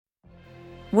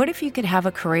What if you could have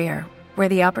a career where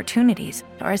the opportunities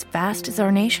are as vast as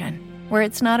our nation, where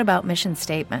it's not about mission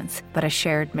statements, but a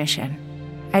shared mission?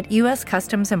 At U.S.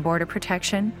 Customs and Border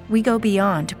Protection, we go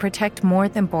beyond to protect more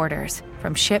than borders.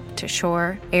 From ship to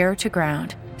shore, air to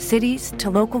ground, cities to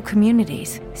local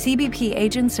communities, CBP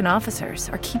agents and officers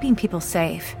are keeping people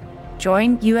safe.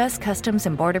 Join U.S. Customs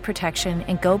and Border Protection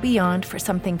and go beyond for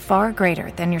something far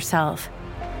greater than yourself.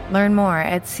 Learn more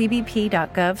at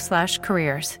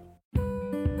cbp.gov/careers.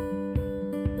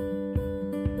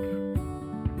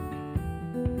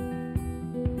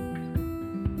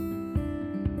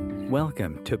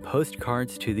 Welcome to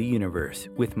Postcards to the Universe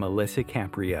with Melissa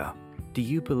Caprio. Do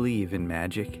you believe in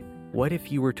magic? What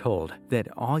if you were told that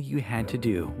all you had to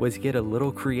do was get a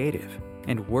little creative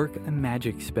and work a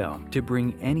magic spell to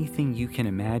bring anything you can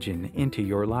imagine into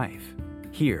your life?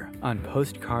 Here on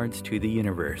Postcards to the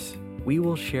Universe, we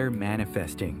will share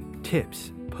manifesting,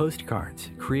 tips,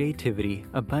 postcards, creativity,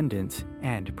 abundance,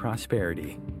 and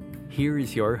prosperity. Here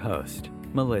is your host,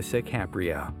 Melissa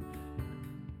Caprio.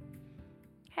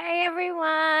 Hey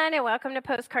everyone, and welcome to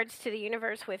Postcards to the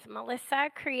Universe with Melissa,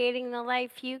 creating the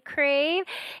life you crave.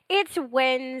 It's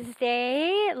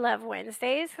Wednesday. Love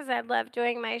Wednesdays because I love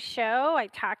doing my show. I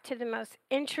talk to the most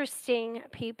interesting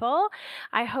people.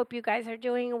 I hope you guys are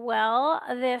doing well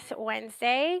this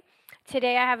Wednesday.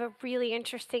 Today I have a really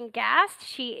interesting guest.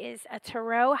 She is a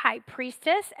Tarot High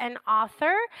Priestess and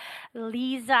author,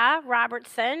 Lisa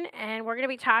Robertson, and we're going to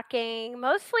be talking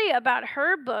mostly about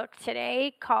her book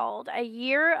today called A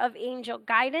Year of Angel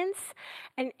Guidance,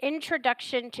 an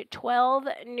Introduction to 12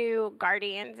 New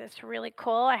Guardians. It's really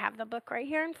cool. I have the book right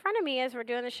here in front of me as we're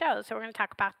doing the show, so we're going to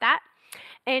talk about that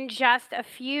in just a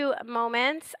few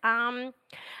moments. A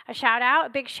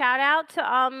big shout out to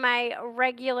all my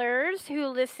regulars who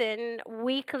listen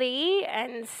weekly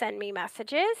and send me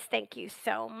messages. Thank you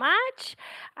so much.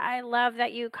 I love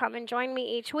that you come and join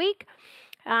me each week.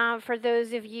 For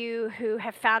those of you who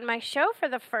have found my show for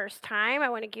the first time, I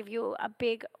want to give you a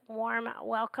big, warm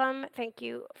welcome. Thank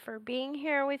you for being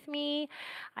here with me.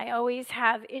 I always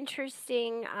have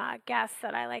interesting guests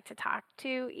that I like to talk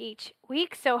to each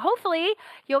week, so hopefully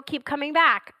you'll keep coming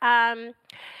back.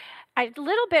 A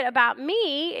little bit about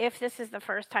me, if this is the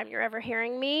first time you're ever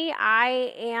hearing me.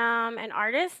 I am an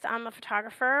artist, I'm a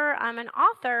photographer, I'm an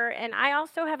author, and I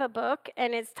also have a book,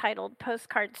 and it's titled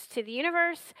Postcards to the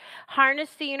Universe, Harness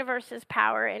the Universe's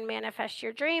Power and Manifest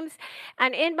Your Dreams.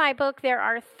 And in my book, there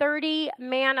are 30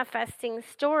 manifesting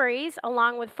stories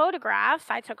along with photographs.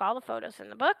 I took all the photos in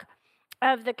the book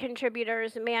of the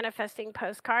contributors manifesting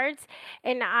postcards,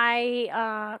 and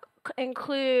I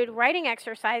include writing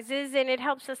exercises, and it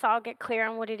helps us all get clear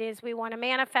on what it is we want to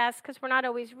manifest, because we're not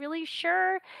always really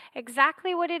sure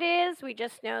exactly what it is. We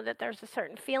just know that there's a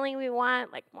certain feeling we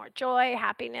want, like more joy,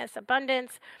 happiness,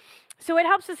 abundance. So it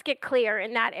helps us get clear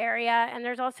in that area, and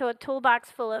there's also a toolbox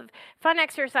full of fun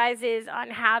exercises on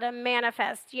how to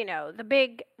manifest, the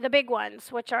big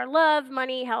ones, which are love,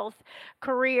 money, health,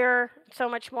 career, so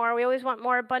much more. We always want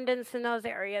more abundance in those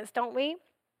areas, don't we?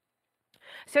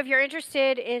 So if you're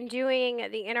interested in doing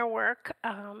the inner work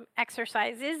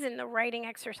exercises and the writing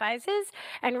exercises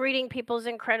and reading people's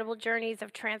incredible journeys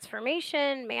of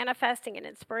transformation, manifesting, and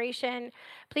inspiration,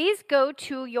 please go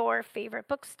to your favorite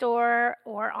bookstore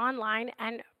or online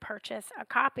and purchase a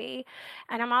copy.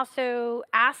 And I'm also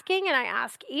asking, and I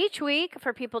ask each week,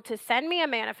 for people to send me a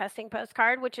manifesting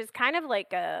postcard, which is kind of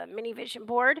like a mini vision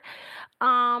board.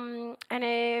 And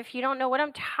if you don't know what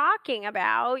I'm talking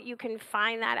about, you can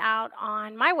find that out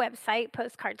on my website,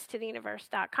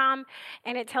 postcardstotheuniverse.com,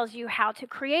 and it tells you how to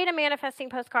create a manifesting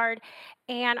postcard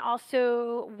and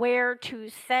also where to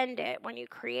send it when you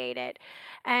create it.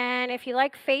 And if you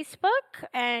like Facebook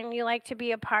and you like to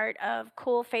be a part of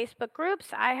cool Facebook groups,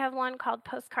 I have one called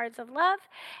Postcards of Love,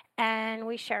 and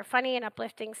we share funny and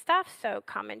uplifting stuff, so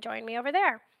come and join me over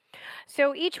there.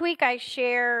 So each week I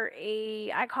share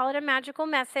I call it a magical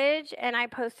message, and I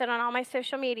post it on all my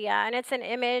social media, and it's an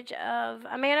image of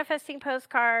a manifesting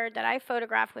postcard that I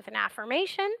photograph with an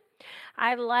affirmation.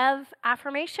 I love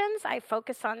affirmations. I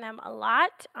focus on them a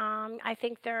lot. I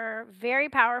think they're very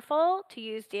powerful to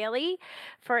use daily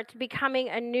for it to becoming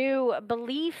a new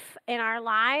belief in our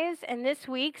lives. And this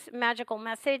week's magical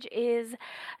message is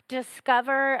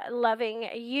discover loving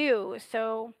you.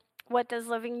 So what does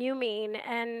loving you mean?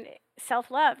 And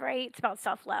self-love, right? It's about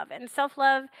self-love. And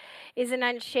self-love is an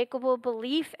unshakable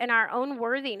belief in our own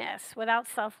worthiness. Without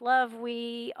self-love,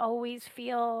 we always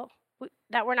feel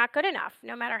that we're not good enough,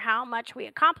 no matter how much we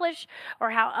accomplish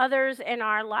or how others in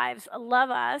our lives love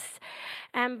us.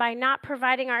 And by not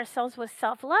providing ourselves with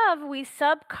self-love, we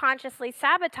subconsciously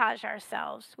sabotage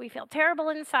ourselves. We feel terrible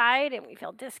inside, and we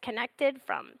feel disconnected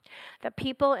from the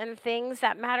people and things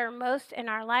that matter most in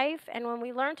our life. And when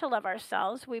we learn to love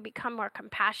ourselves, we become more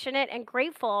compassionate and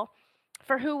grateful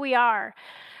for who we are.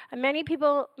 Many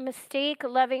people mistake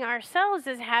loving ourselves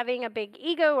as having a big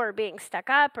ego or being stuck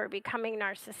up or becoming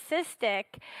narcissistic,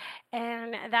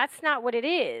 and that's not what it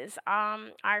is.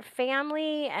 Our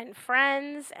family and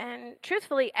friends and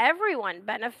truthfully everyone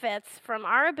benefits from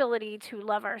our ability to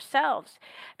love ourselves,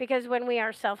 because when we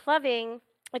are self-loving,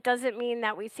 it doesn't mean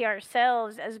that we see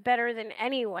ourselves as better than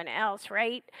anyone else,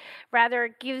 right? Rather,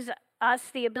 it gives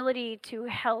us the ability to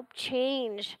help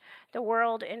change the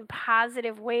world in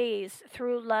positive ways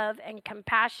through love and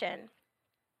compassion.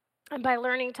 And by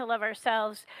learning to love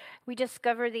ourselves, we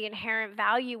discover the inherent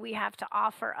value we have to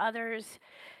offer others.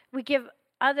 We give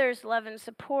others love and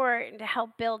support and to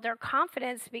help build their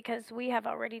confidence, because we have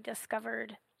already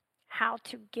discovered how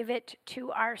to give it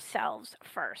to ourselves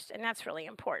first. And that's really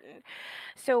important.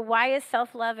 So why is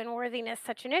self-love and worthiness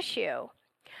such an issue?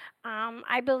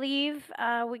 I believe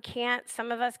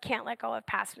some of us can't let go of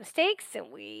past mistakes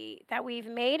that we've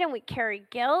made, and we carry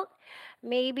guilt.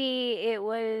 Maybe it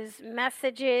was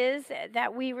messages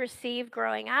that we received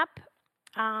growing up.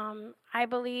 I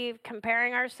believe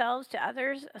comparing ourselves to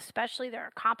others, especially their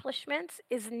accomplishments,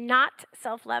 is not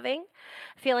self-loving,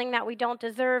 feeling that we don't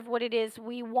deserve what it is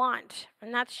we want.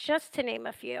 And that's just to name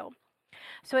a few.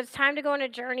 So it's time to go on a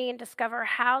journey and discover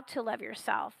how to love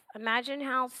yourself. Imagine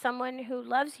how someone who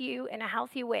loves you in a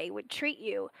healthy way would treat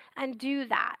you, and do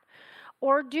that.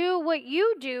 Or do what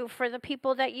you do for the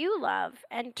people that you love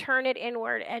and turn it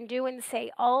inward and do and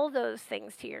say all those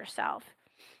things to yourself.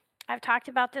 I've talked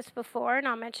about this before, and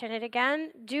I'll mention it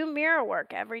again. Do mirror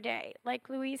work every day, like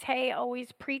Louise Hay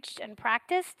always preached and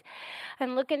practiced.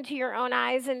 And look into your own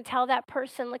eyes and tell that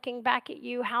person looking back at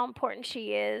you how important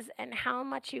she is and how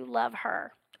much you love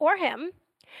her or him.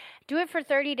 Do it for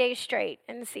 30 days straight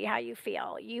and see how you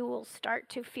feel. You will start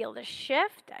to feel the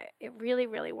shift. It really,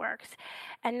 really works.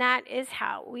 And that is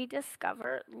how we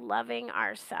discover loving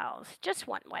ourselves, just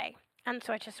one way. And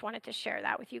so I just wanted to share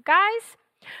that with you guys.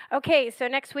 Okay, so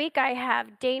next week I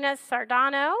have Dana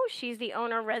Sardano. She's the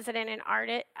owner, resident, and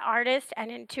artist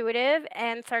and intuitive.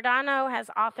 And Sardano has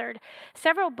authored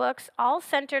several books, all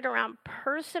centered around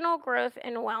personal growth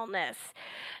and wellness.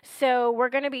 So we're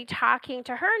going to be talking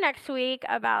to her next week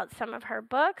about some of her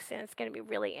books, and it's going to be a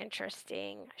really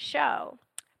interesting show.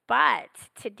 But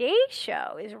today's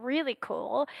show is really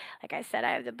cool. Like I said,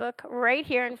 I have the book right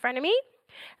here in front of me.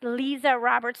 Lisa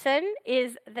Robertson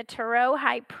is the Tarot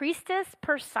High Priestess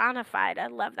personified. I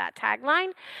love that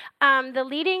tagline. The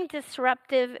leading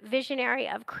disruptive visionary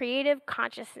of creative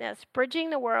consciousness,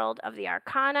 bridging the world of the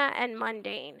arcana and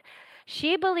mundane.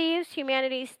 She believes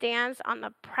humanity stands on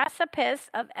the precipice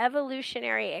of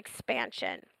evolutionary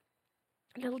expansion.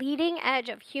 The leading edge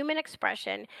of human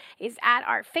expression is at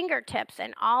our fingertips,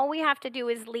 and all we have to do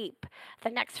is leap. The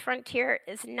next frontier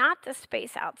is not the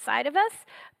space outside of us,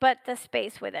 but the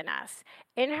space within us.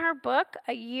 In her book,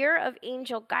 A Year of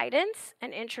Angel Guidance,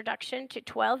 an introduction to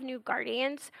 12 new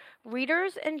guardians,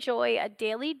 readers enjoy a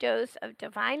daily dose of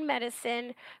divine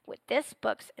medicine with this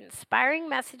book's inspiring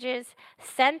messages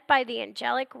sent by the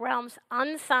angelic realm's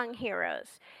unsung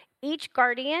heroes. Each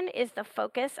guardian is the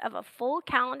focus of a full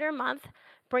calendar month,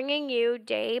 bringing you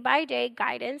day-by-day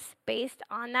guidance based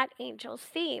on that angel's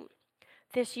theme.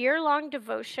 This year-long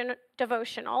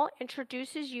devotional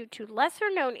introduces you to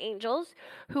lesser-known angels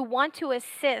who want to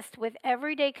assist with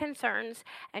everyday concerns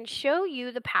and show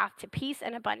you the path to peace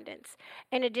and abundance.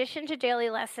 In addition to daily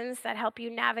lessons that help you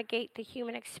navigate the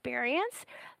human experience,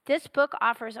 this book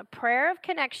offers a prayer of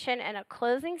connection and a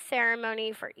closing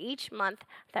ceremony for each month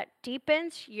that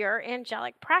deepens your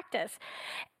angelic practice.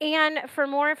 And for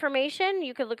more information,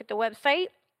 you can look at the website.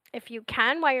 If you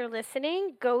can, while you're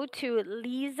listening, go to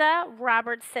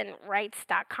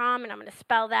LisaRobertsonWrites.com, and I'm going to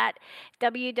spell that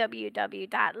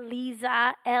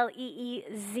www.Leeza,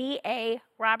 Leeza,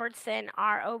 Robertson,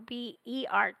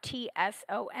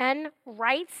 Robertson,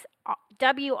 Writes,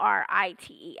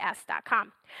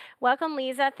 WRITES.com. Welcome,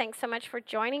 Lisa. Thanks so much for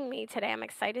joining me today. I'm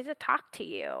excited to talk to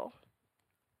you.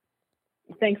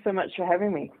 Thanks so much for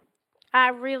having me. I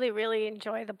really, really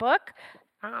enjoy the book.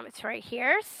 It's right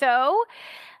here. So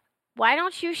why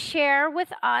don't you share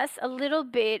with us a little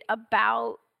bit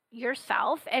about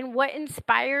yourself and what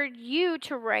inspired you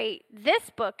to write this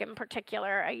book in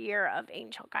particular, A Year of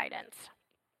Angel Guidance?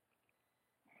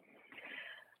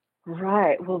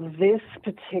 Right. Well, this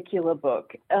particular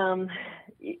book,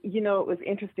 it was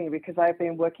interesting because I've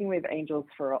been working with angels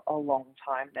for a long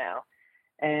time now.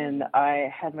 And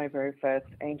I had my very first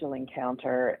angel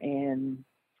encounter in,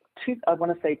 I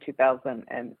want to say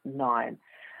 2009.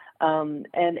 And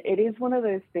it is one of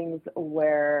those things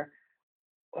where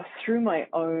through my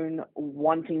own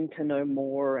wanting to know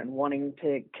more and wanting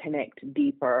to connect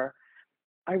deeper,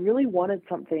 I really wanted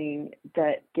something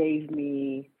that gave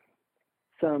me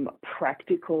some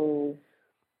practical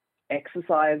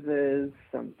exercises,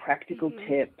 some practical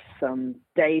tips, some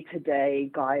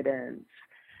day-to-day guidance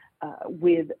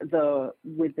with the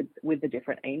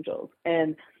different angels.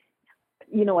 And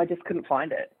I just couldn't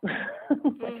find it.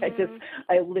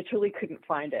 I literally couldn't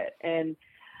find it. And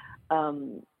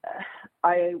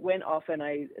I went off and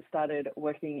I started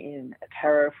working in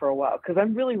tarot for a while because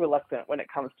I'm really reluctant when it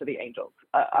comes to the angels.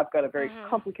 I've got a very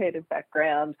complicated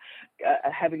background,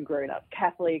 having grown up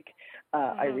Catholic.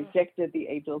 I rejected the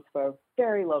angels for a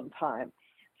very long time.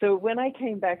 So when I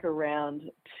came back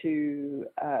around to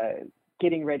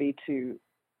getting ready to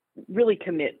really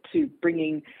commit to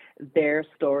bringing their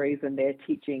stories and their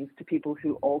teachings to people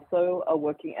who also are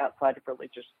working outside of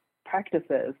religious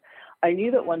practices, I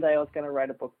knew that one day I was going to write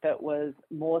a book that was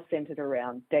more centered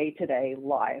around day-to-day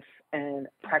life and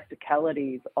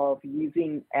practicalities of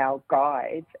using our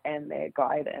guides and their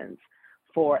guidance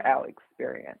for our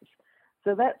experience.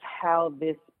 So that's how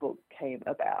this book came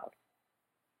about.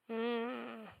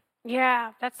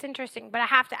 Yeah, that's interesting. But I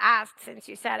have to ask, since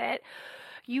you said it,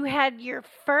 you had your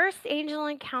first angel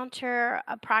encounter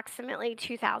approximately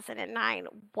 2009.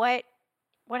 What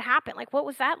happened? Like, what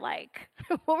was that like?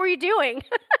 What were you doing?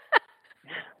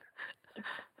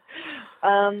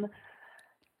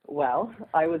 Well,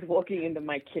 I was walking into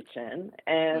my kitchen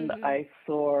and I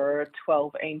saw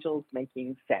 12 angels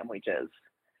making sandwiches.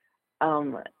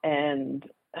 And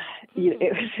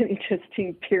it was an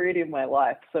interesting period in my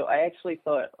life. So I actually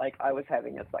thought like I was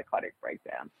having a psychotic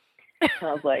breakdown. And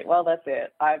I was like, well, that's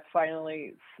it. I've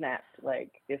finally snapped.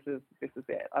 Like, this is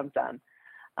it. I'm done.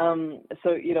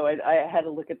 So, I had a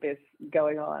look at this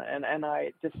going on and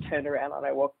I just turned around and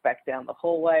I walked back down the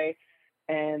hallway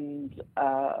and,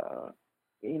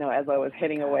 as I was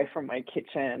heading away from my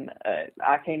kitchen,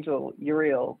 Archangel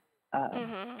Uriel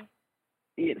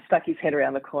stuck his head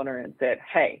around the corner and said,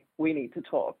 "Hey, we need to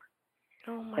talk."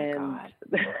 Oh my God.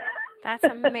 That's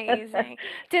amazing.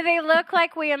 Do they look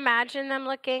like we imagine them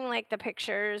looking? Like the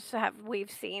pictures we've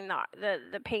seen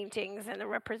the paintings and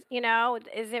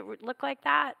does it look like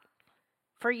that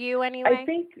for you anyway? I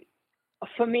think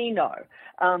for me, no.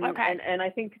 Okay. And I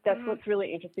think that's what's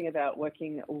really interesting about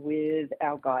working with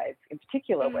our guides in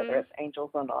particular, whether it's angels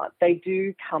or not. They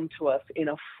do come to us in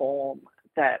a form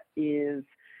that is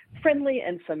friendly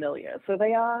and familiar. So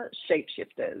they are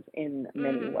shapeshifters in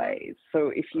many ways.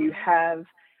 So if you have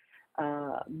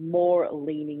more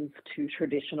leanings to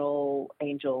traditional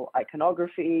angel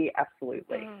iconography,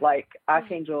 absolutely. Like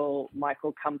Archangel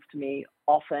Michael comes to me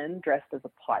often dressed as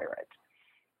a pirate.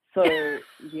 So,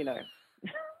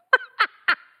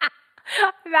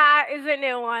 That is a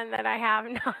new one that I have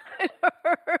not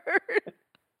heard.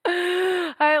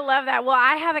 I love that. Well,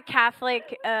 I have a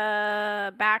Catholic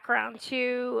background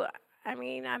too. I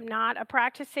mean, I'm not a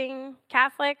practicing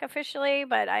Catholic officially,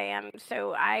 but I am.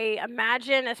 So I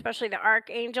imagine, especially the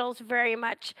archangels, very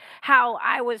much how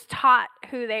I was taught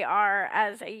who they are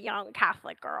as a young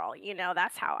Catholic girl.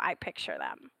 That's how I picture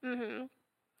them.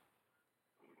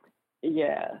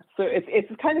 Yeah, so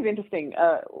it's kind of interesting.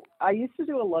 I used to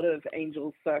do a lot of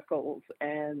angel circles,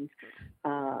 and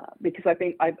because I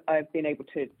think I've been able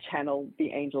to channel the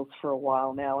angels for a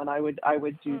while now, and I would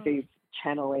do these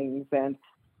channelings, and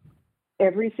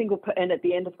and at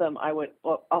the end of them, I would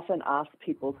often ask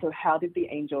people, so how did the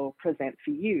angel present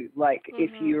for you? Like, if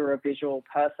you're a visual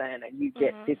person and you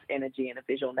get this energy in a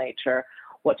visual nature,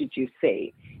 what did you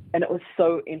see? And it was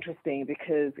so interesting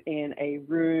because in a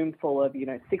room full of,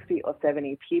 60 or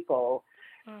 70 people,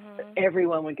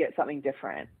 everyone would get something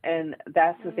different. And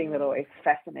that's the thing that always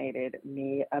fascinated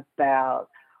me about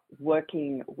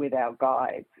working with our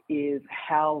guides, is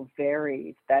how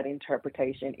varied that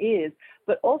interpretation is,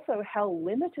 but also how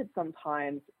limited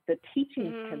sometimes the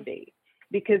teachings can be,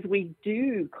 because we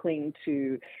do cling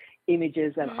to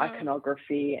images and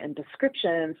iconography and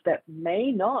descriptions that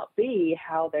may not be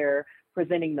how they're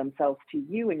presenting themselves to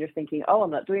you, and you're thinking, oh,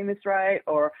 I'm not doing this right,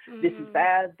 or this is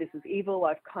bad, this is evil,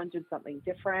 I've conjured something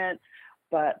different.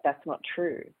 But that's not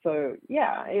true. So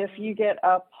yeah, if you get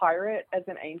a pirate as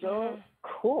an angel,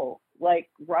 cool. Like,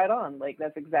 right on. Like,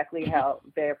 that's exactly how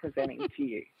they're presenting to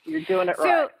you. You're doing it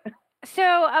right. So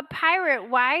a pirate,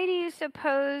 why do you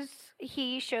suppose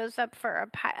he shows up for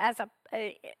as a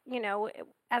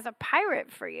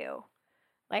pirate for you?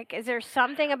 Like, is there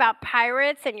something about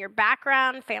pirates and your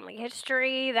background, family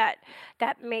history that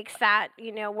makes that,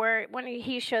 where when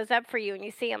he shows up for you and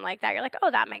you see him like that, you're like,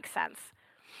 oh, that makes sense?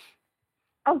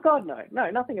 Oh God, no,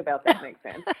 nothing about that makes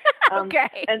sense.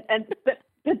 Okay.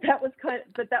 But that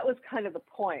was kind of the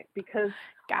point, because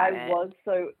I was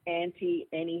so anti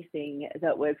anything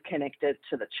that was connected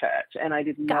to the church, and I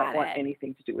did not want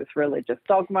anything to do with religious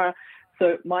dogma.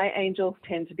 So my angels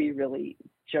tend to be really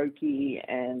jokey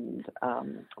and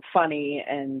funny,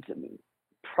 and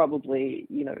probably,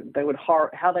 they would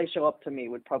how they show up to me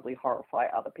would probably horrify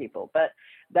other people. But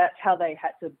that's how they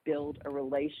had to build a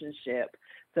relationship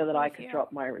so that I could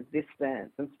drop my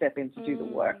resistance and step in to do the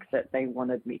work that they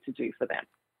wanted me to do for them.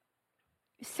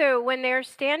 So when they're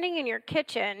standing in your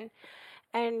kitchen,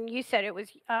 and you said it was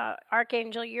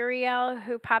Archangel Uriel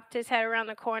who popped his head around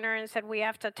the corner and said, "We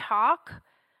have to talk,"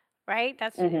 right?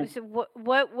 That's so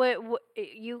what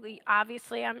you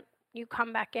obviously you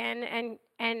come back in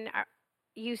and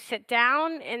you sit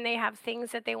down and they have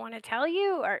things that they want to tell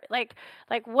you, or like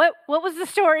what was the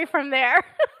story from there?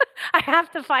 I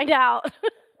have to find out.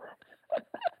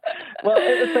 Well,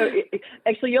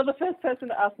 actually, you're the first person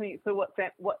to ask me, so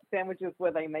what sandwiches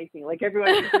were they making? Like,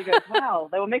 everyone usually goes, wow,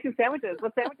 they were making sandwiches.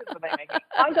 What sandwiches were they making?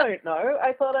 I don't know.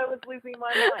 I thought I was losing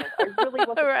my mind. I really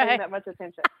wasn't paying that much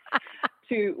attention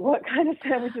to what kind of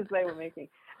sandwiches they were making.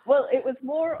 Well, it was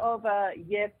more of a,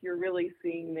 yes, you're really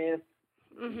seeing this.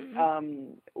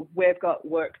 We've got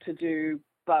work to do,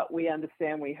 but we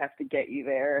understand we have to get you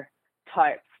there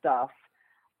type stuff.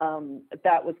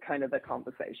 That was kind of the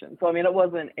conversation. So, I mean, it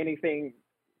wasn't anything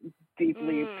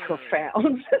deeply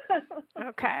profound.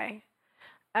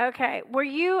 Okay. Were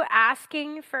you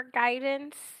asking for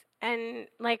guidance? And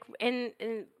like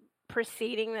in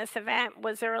preceding this event,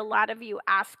 was there a lot of you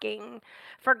asking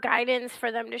for guidance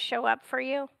for them to show up for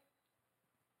you?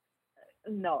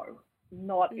 No,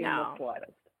 not in the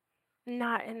slightest.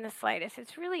 Not in the slightest.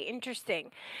 It's really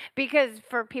interesting because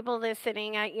for people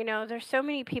listening, there's so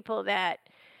many people that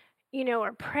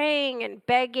are praying and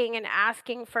begging and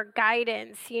asking for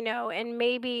guidance, and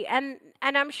maybe, and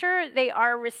I'm sure they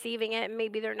are receiving it and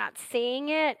maybe they're not seeing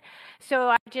it. So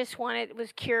I just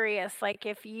was curious, like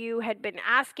if you had been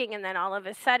asking and then all of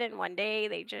a sudden one day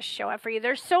they just show up for you.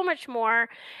 There's so much more.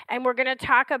 And we're going to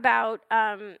talk about,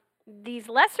 these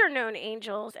lesser known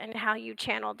angels and how you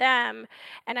channel them.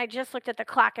 And I just looked at the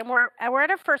clock and we're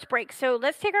at our first break. So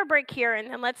let's take our break here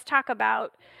and then let's talk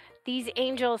about these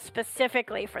angels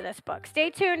specifically for this book. Stay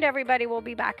tuned, everybody. We'll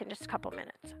be back in just a couple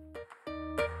minutes.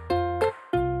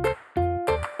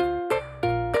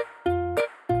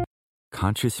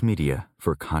 Conscious media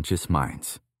for conscious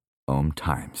minds. Om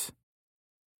Times.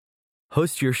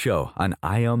 Host your show on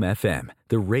IOM FM,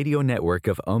 the radio network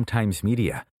of Om Times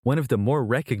Media, one of the more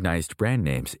recognized brand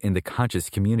names in the conscious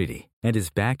community, and is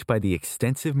backed by the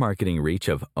extensive marketing reach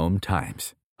of Om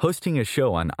Times. Hosting a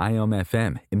show on IOM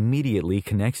FM immediately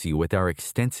connects you with our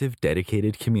extensive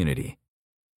dedicated community.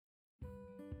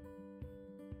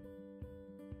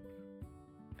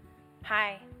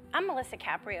 Hi, I'm Melissa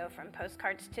Caprio from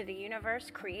Postcards to the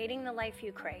Universe, creating the life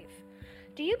you crave.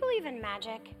 Do you believe in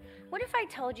magic? What if I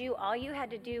told you all you had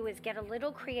to do was get a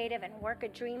little creative and work a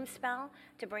dream spell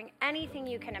to bring anything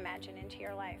you can imagine into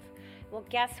your life? Well,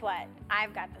 guess what?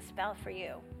 I've got the spell for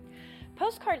you.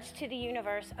 Postcards to the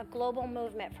Universe, a global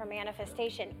movement for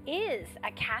manifestation, is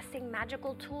a casting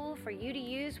magical tool for you to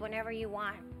use whenever you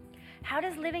want. How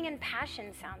does living in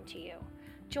passion sound to you?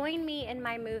 Join me in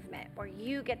my movement where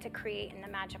you get to create in the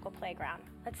magical playground.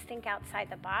 Let's think outside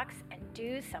the box and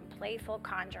do some playful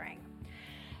conjuring.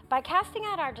 By casting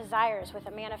out our desires with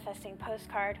a manifesting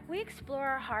postcard, we explore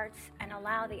our hearts and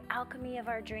allow the alchemy of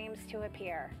our dreams to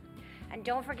appear. And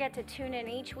don't forget to tune in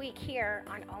each week here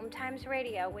on Om Times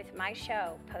Radio with my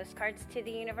show, Postcards to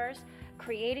the Universe,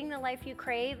 creating the life you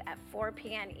crave at 4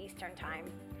 p.m. Eastern Time.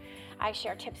 I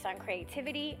share tips on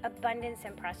creativity, abundance,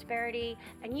 and prosperity,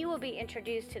 and you will be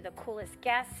introduced to the coolest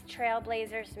guests,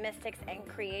 trailblazers, mystics, and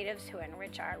creatives who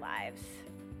enrich our lives.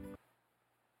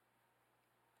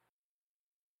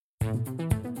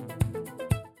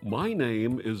 My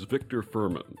name is Victor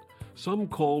Furman. Some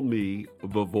call me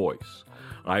The Voice.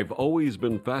 I've always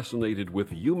been fascinated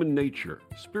with human nature,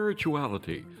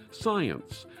 spirituality,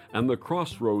 science, and the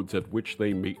crossroads at which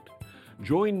they meet.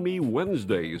 Join me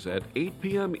Wednesdays at 8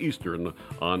 p.m. Eastern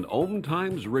on Om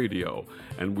Times Radio,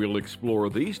 and we'll explore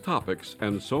these topics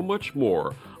and so much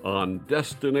more on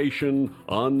Destination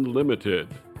Unlimited.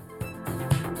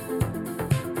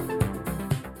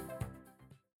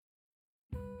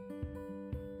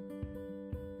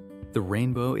 The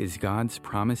rainbow is God's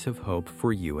promise of hope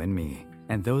for you and me.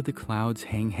 And though the clouds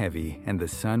hang heavy and the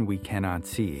sun we cannot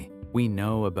see, We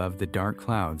know above the dark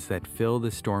clouds that fill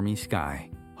the stormy sky,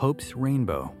 hope's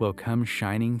rainbow will come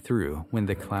shining through when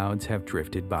the clouds have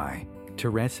drifted by.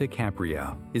 Teresa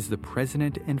Caprio is the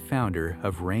president and founder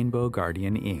of Rainbow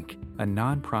Guardian Inc., a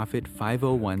nonprofit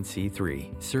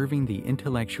 501c3 serving the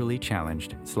intellectually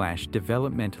challenged /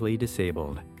 developmentally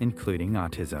disabled, including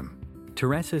autism.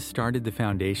 Teresa started the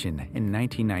foundation in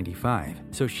 1995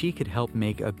 so she could help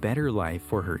make a better life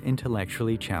for her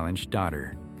intellectually challenged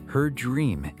daughter. Her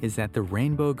dream is that the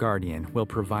Rainbow Guardian will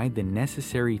provide the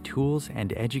necessary tools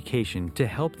and education to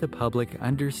help the public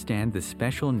understand the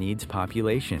special needs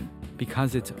population,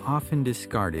 because it's often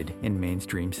discarded in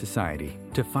mainstream society.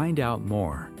 To find out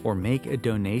more or make a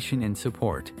donation in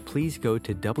support, please go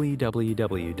to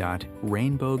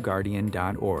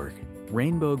www.rainbowguardian.org.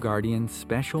 Rainbow Guardian's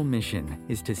special mission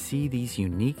is to see these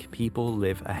unique people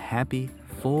live a happy,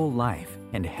 full life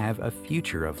and have a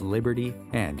future of liberty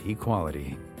and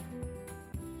equality.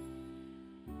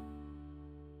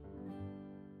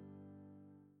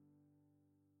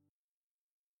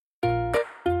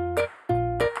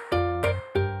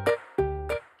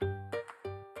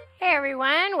 Hey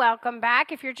everyone, welcome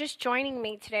back. If you're just joining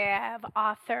me today, I have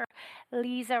author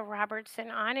Lisa Robertson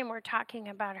on, and we're talking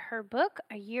about her book,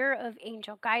 A Year of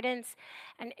Angel Guidance,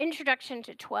 an introduction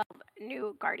to 12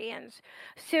 new guardians.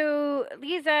 So,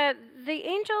 Lisa, the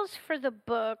angels for the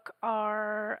book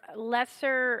are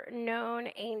lesser known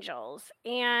angels.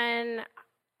 And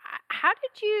how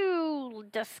did you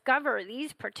discover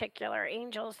these particular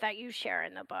angels that you share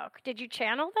in the book? Did you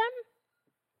channel them?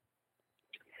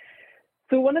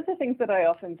 So one of the things that I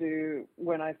often do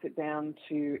when I sit down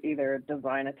to either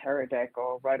design a tarot deck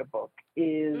or write a book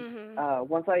is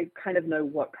once I kind of know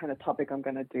what kind of topic I'm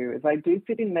going to do, is I do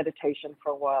sit in meditation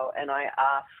for a while and I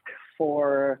ask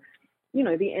for,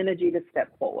 the energy to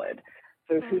step forward.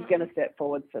 So who's going to step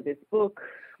forward for this book?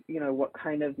 What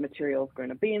kind of material is going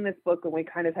to be in this book? And we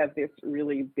kind of have this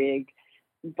really big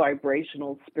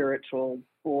vibrational, spiritual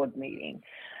board meeting.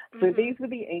 So these were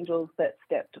the angels that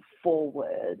stepped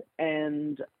forward,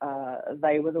 and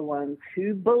they were the ones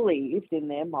who believed in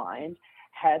their mind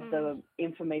had the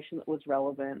information that was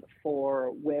relevant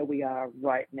for where we are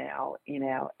right now in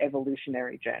our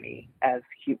evolutionary journey as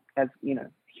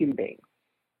human beings.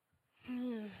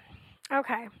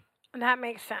 Okay, that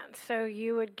makes sense. So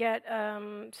you would get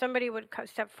somebody would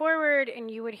step forward,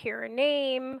 and you would hear a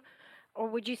name. Or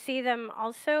would you see them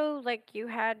also like you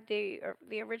had the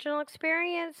original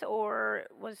experience, or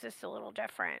was this a little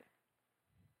different?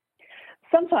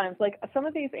 Sometimes, like some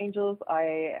of these angels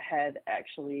I had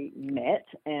actually met,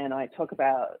 and I talk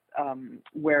about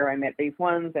where I met these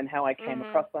ones and how I came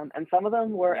across them. And some of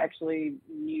them were actually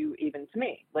new even to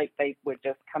me. Like they were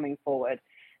just coming forward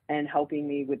and helping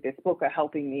me with this book or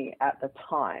helping me at the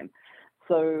time.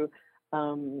 So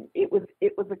it was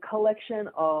a collection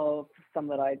of some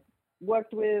that I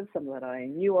worked with, some that I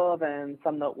knew of, and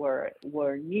some that were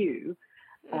new.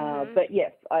 But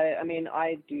yes,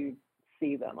 I do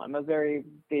see them. I'm a very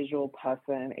visual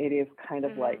person. It is kind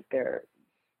of like they're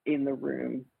in the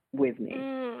room with me.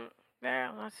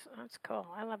 Yeah, that's cool.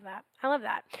 I love that.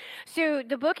 So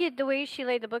the book, the way she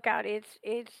laid the book out, it's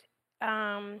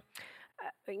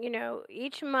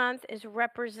each month is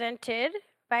represented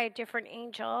by a different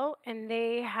angel, and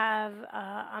they have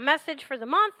a message for the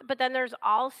month, but then there's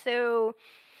also,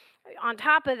 on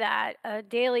top of that,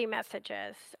 daily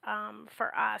messages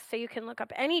for us. So you can look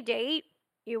up any date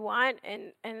you want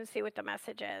and see what the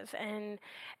message is. And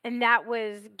that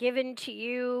was given to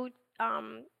you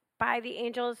by the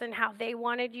angels and how they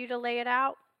wanted you to lay it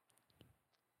out?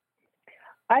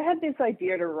 I had this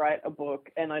idea to write a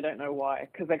book, and I don't know why,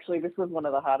 because actually this was one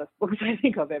of the hardest books I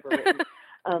think I've ever written.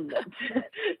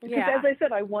 Because as I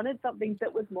said, I wanted something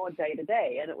that was more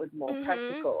day-to-day and it was more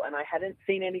practical, and I hadn't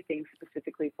seen anything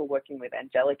specifically for working with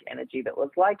angelic energy that was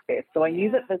like this. So I knew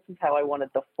that this is how I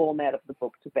wanted the format of the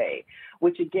book to be,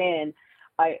 which again,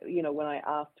 when I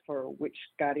asked for which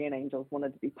guardian angels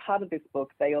wanted to be part of this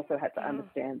book, they also had to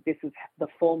understand this is the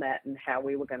format and how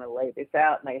we were going to lay this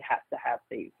out, and they had to have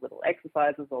these little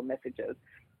exercises or messages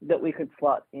that we could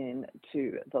slot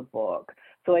into the book.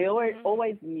 So I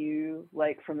always knew,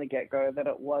 like from the get-go, that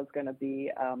it was going to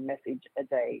be a message a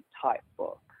day type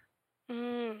book.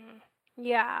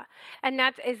 Yeah, and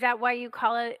is that why you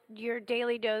call it your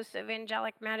daily dose of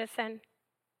angelic medicine?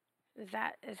 Is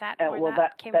that where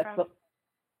that came from?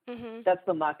 That's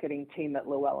the marketing team at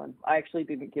Llewellyn. I actually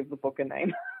didn't give the book a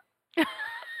name.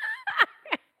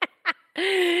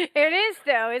 It is,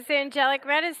 though. It's angelic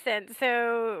medicine.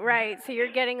 So, right. So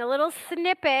you're getting a little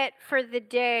snippet for the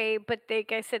day, but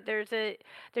like I said, there's a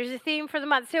theme for the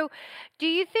month. So do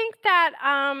you think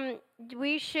that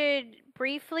we should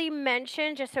briefly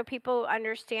mention, just so people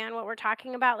understand what we're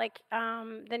talking about, like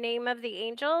the name of the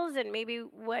angels and maybe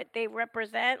what they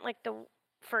represent, like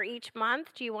for each month?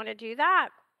 Do you want to do that?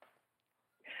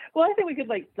 Well, I think we could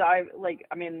dive,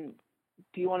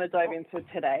 do you want to dive into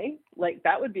today?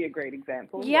 That would be a great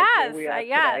example. Yes,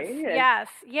 yes.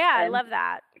 Yeah, I love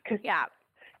that. Yeah.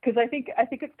 Because I think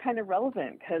it's kind of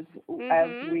relevant because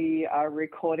as we are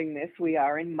recording this, we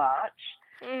are in March.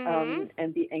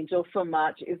 And the angel for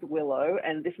March is Willow,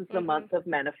 and this is the month of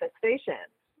manifestation.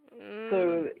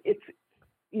 So it's,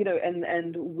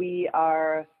 and we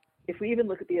are, if we even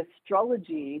look at the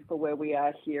astrology for where we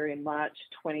are here in March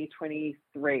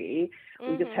 2023,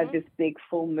 we just had this big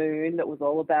full moon that was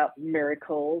all about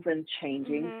miracles and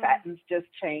changing. Saturn's just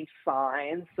changed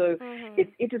signs. So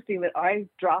it's interesting that I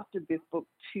drafted this book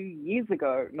 2 years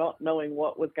ago, not knowing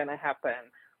what was going to happen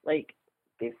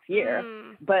this year.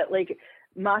 But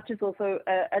March is also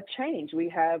a change. We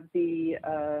have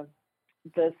the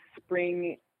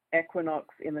spring equinox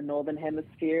in the northern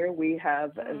hemisphere. We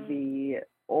have the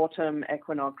autumn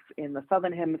equinox in the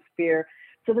southern hemisphere.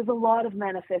 So there's a lot of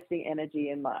manifesting energy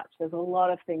in March. There's a lot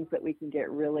of things that we can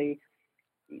get really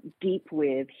deep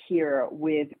with here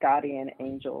with guardian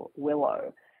angel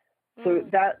Willow. So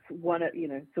that's one of,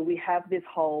 so we have this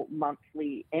whole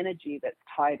monthly energy that's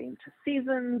tied into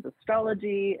seasons,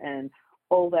 astrology, and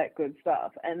all that good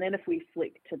stuff. And then if we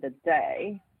flick to the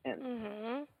day,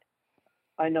 and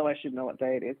I know I should know what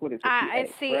day it is. What is it?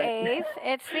 It's the 8th.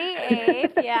 It's the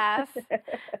 8th, yes.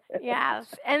 Yes.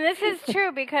 And this is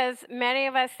true because many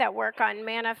of us that work on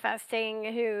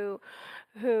manifesting who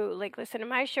listen to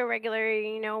my show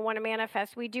regularly, want to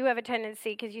manifest, we do have a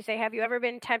tendency, because you say, have you ever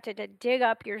been tempted to dig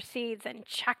up your seeds and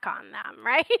check on them,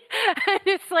 right? And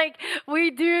it's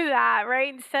we do that,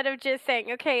 right? Instead of just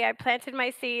saying, okay, I planted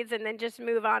my seeds and then just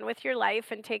move on with your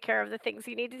life and take care of the things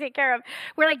you need to take care of.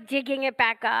 We're digging it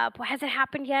back up. Has it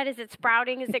happened yet? Is it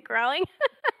sprouting? Is it growing?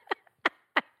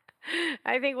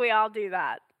 I think we all do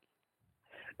that.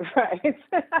 Right.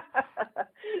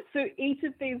 So each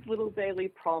of these little daily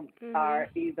prompts are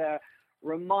either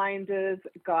reminders,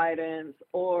 guidance,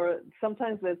 or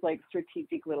sometimes there's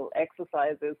strategic little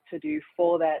exercises to do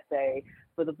for that day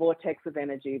for the vortex of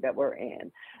energy that we're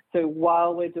in. So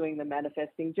while we're doing the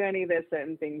manifesting journey, there's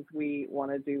certain things we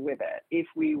want to do with it. If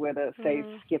we were to say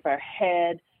skip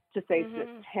ahead to say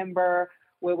September,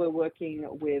 where we're working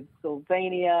with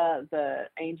Sylvania, the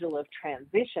angel of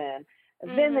transition,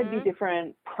 then there'd be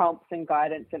different prompts and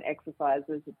guidance and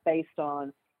exercises based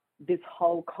on this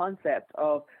whole concept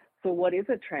of, so what is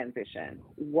a transition?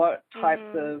 What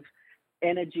types of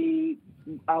energy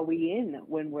are we in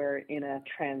when we're in a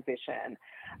transition?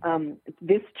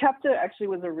 This chapter actually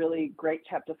was a really great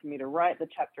chapter for me to write, the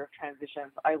chapter of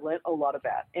transitions. I learned a lot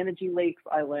about energy leaks.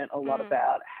 I learned a lot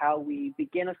about how we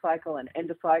begin a cycle and end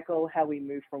a cycle, how we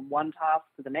move from one task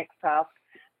to the next task.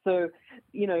 So,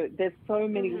 there's so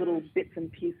many little bits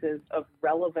and pieces of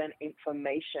relevant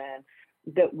information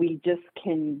that we just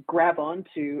can grab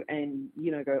onto and,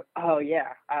 go, oh,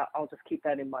 yeah, I'll just keep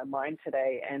that in my mind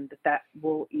today. And that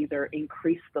will either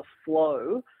increase the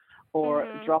flow or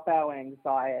drop our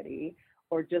anxiety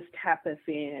or just tap us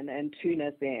in and tune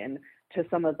us in to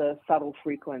some of the subtle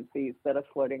frequencies that are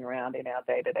floating around in our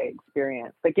day-to-day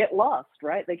experience. They get lost,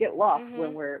 right? They get lost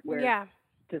when we're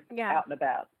just out and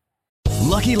about.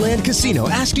 Lucky Land Casino,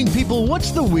 asking people,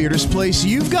 what's the weirdest place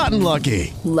you've gotten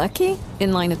lucky? Lucky?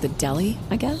 In line at the deli,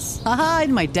 I guess? Aha,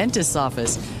 in my dentist's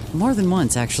office. More than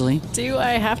once, actually. Do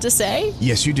I have to say?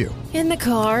 Yes, you do. In the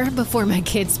car before my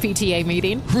kids' PTA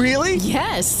meeting. Really?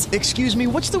 Yes. Excuse me,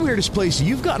 what's the weirdest place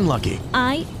you've gotten lucky?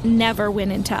 I never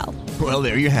win and tell. Well,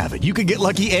 there you have it. You can get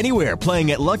lucky anywhere,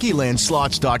 playing at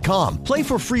LuckyLandSlots.com. Play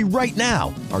for free right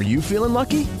now. Are you feeling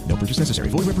lucky? No purchase necessary.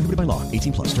 Void where prohibited by law.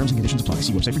 18+. Terms and conditions apply.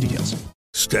 See website for details.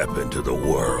 Step into the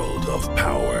world of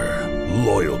power,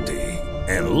 loyalty,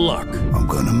 and luck. I'm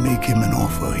gonna make him an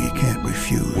offer he can't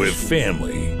refuse. With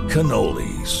family,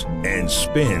 cannolis, and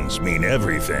spins mean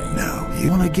everything. Now,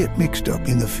 you wanna get mixed up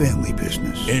in the family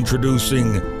business.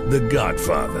 Introducing The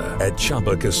Godfather at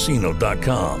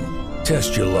ChumbaCasino.com.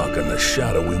 Test your luck in the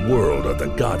shadowy world of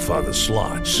The Godfather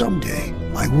slot. Someday,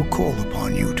 I will call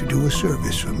upon you to do a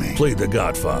service for me. Play The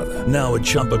Godfather, now at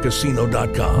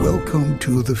ChumbaCasino.com. Welcome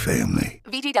to the family.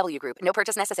 VGW Group. No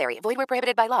purchase necessary. Void where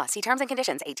prohibited by law. See terms and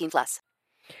conditions. 18+.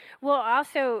 Well,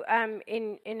 also,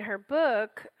 in her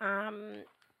book,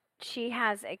 she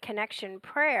has a connection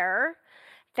prayer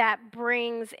that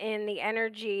brings in the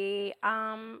energy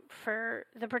for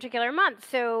the particular month.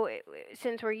 So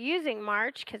since we're using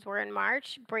March, because we're in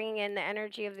March, bringing in the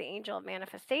energy of the angel of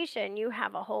manifestation, you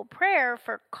have a whole prayer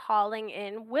for calling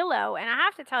in Willow. And I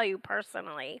have to tell you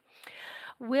personally,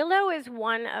 Willow is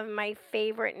one of my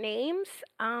favorite names.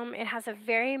 It has a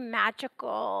very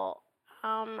magical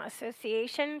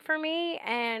association for me.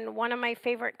 And one of my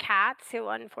favorite cats, who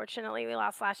unfortunately we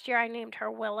lost last year, I named her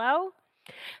Willow.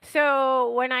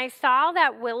 So when I saw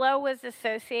that Willow was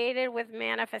associated with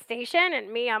manifestation,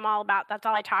 and me, I'm all about, that's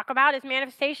all I talk about is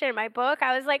manifestation in my book,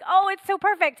 I was like, oh, it's so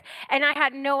perfect. And I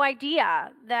had no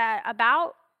idea that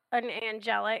about an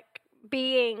angelic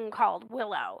being called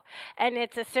Willow, and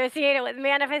it's associated with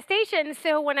manifestation.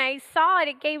 So when I saw it,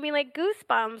 it gave me like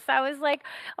goosebumps. I was like,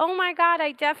 oh my God,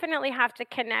 I definitely have to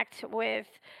connect with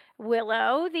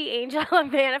Willow, the angel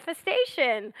of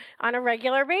manifestation, on a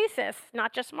regular basis,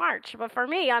 not just March, but for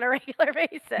me on a regular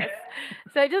basis.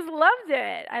 So I just loved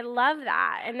it. I love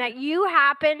that. And that you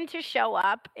happen to show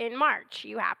up in March.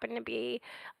 You happen to be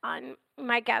on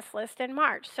my guest list in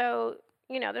March. So,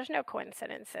 there's no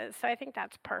coincidences. So I think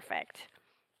that's perfect.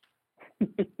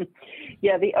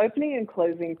 Yeah, the opening and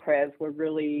closing prayers were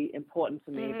really important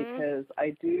to me because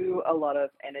I do a lot of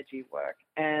energy work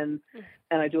and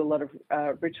I do a lot of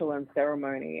ritual and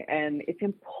ceremony. And it's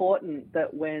important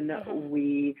that when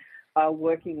we are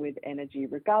working with energy,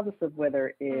 regardless of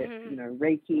whether it's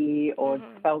Reiki or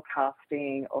spell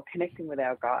casting or connecting with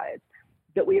our guides,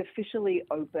 that we officially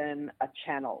open a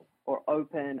channel or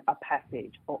open a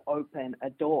passage or open a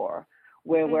door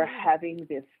where we're having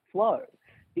this flow.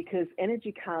 Because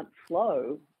energy can't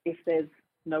flow if there's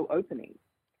no opening.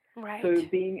 Right. So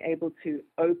being able to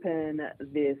open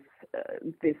this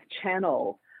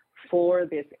channel for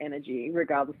this energy,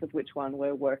 regardless of which one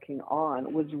we're working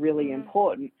on, was really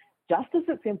important. Just as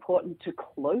it's important to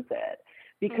close it,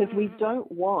 because we don't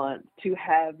want to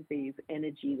have these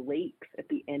energy leaks at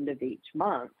the end of each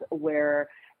month where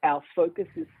our focus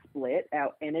is split,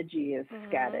 our energy is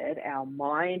scattered, our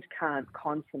mind can't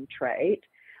concentrate.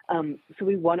 So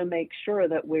we want to make sure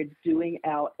that we're doing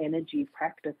our energy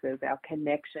practices, our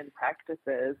connection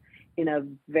practices in a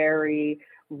very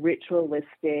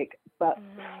ritualistic but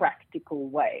practical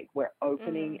way. We're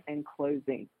opening and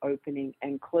closing,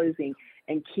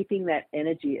 and keeping that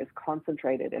energy as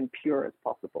concentrated and pure as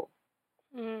possible.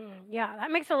 Yeah, that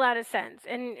makes a lot of sense,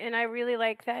 and I really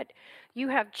like that you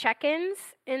have check-ins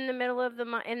in the middle of the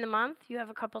month. You have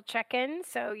a couple check-ins,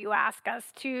 so you ask us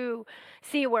to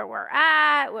see where we're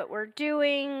at, what we're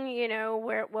doing,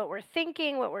 what we're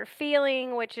thinking, what we're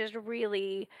feeling, which is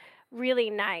really, really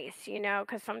nice,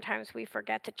 because sometimes we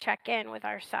forget to check in with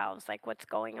ourselves, like what's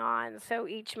going on. So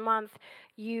each month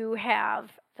you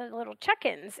have the little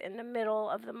check-ins in the middle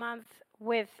of the month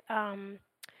with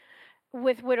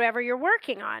whatever you're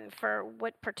working on for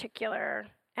what particular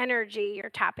energy you're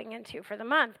tapping into for the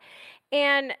month.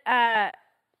 And I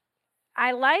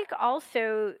like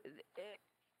also,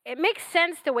 it makes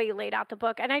sense the way you laid out the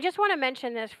book. And I just want to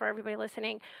mention this for everybody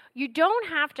listening. You don't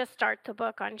have to start the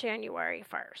book on January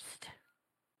 1st,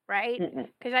 right?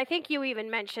 Because I think you even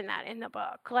mentioned that in the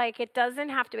book. Like, it doesn't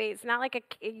have to be, it's not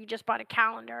like you just bought a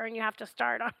calendar and you have to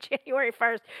start on January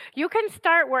 1st. You can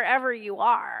start wherever you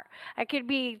are. It could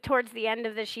be towards the end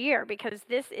of this year, because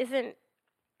this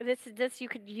you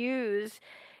could use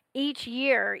each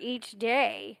year, each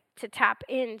day, to tap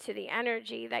into the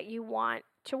energy that you want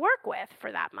to work with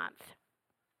for that month.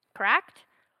 Correct?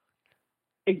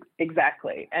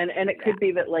 Exactly. And it could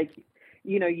be that, like,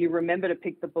 you remember to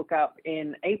pick the book up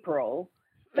in April,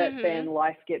 but then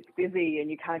life gets busy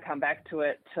and you can't come back to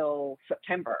it till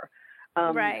September.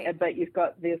 Right. But you've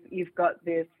got this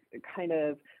kind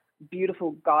of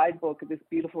beautiful guidebook, this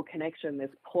beautiful connection, this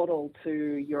portal to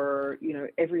your,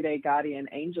 everyday guardian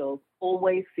angels,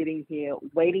 always sitting here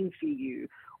waiting for you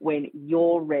when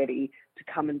you're ready to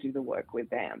come and do the work with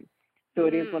them. So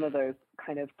it is one of those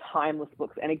kind of timeless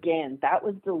books. And again, that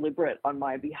was deliberate on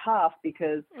my behalf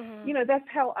because, that's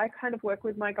how I kind of work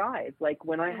with my guides. Like,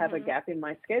 when I have a gap in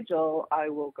my schedule, I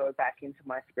will go back into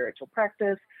my spiritual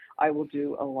practice. I will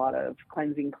do a lot of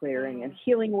cleansing, clearing, and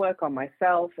healing work on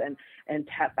myself and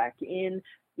tap back in,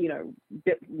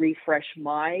 refresh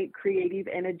my creative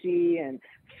energy and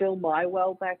fill my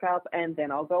well back up, and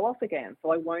then I'll go off again.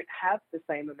 So I won't have the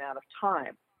same amount of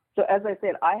time. So as I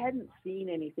said, I hadn't seen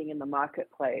anything in the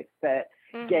marketplace that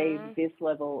gave this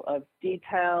level of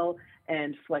detail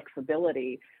and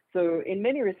flexibility. So in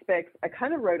many respects, I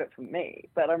kind of wrote it for me,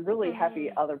 but I'm really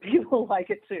happy other people like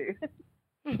it too.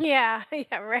 Yeah,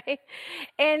 right.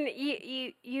 And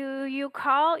you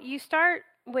start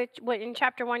what in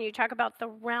chapter 1 you talk about the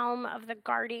realm of the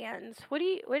guardians. What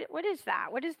is that?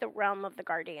 What is the realm of the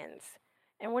guardians?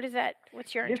 And what is that?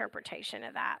 What's your interpretation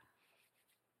of that?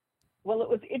 Well, it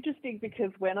was interesting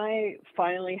because when I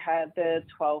finally had the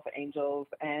 12 angels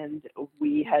and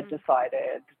we had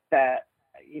decided that,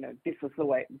 this was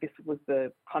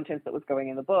the content that was going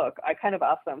in the book, I kind of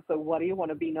asked them, so what do you want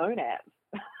to be known as?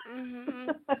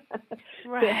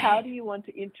 Right. So how do you want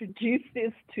to introduce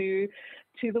this to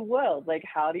the world? Like,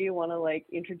 how do you want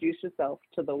to introduce yourself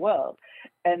to the world?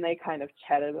 And they kind of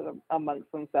chatted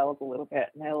amongst themselves a little bit,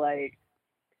 and they're like,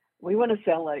 we want to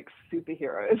sound like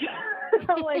superheroes.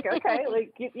 I'm like, okay,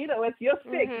 it's your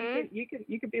stick.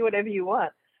 You can be whatever you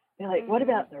want. They're like, what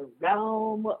about the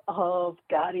realm of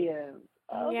guardians?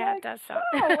 Yeah, it does sound.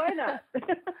 Oh, why not?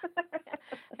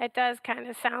 It does kind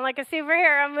of sound like a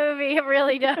superhero movie. It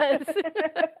really does.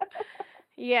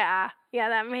 Yeah,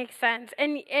 that makes sense.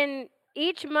 And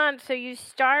each month, so you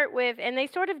start with, and they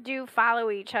sort of do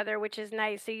follow each other, which is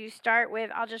nice. So you start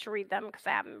with, I'll just read them because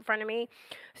I have them in front of me.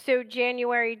 So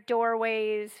January,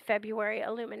 doorways, February,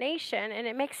 illumination, and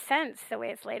it makes sense the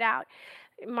way it's laid out.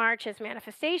 March is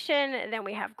manifestation, and then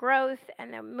we have growth,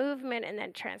 and then movement, and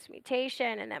then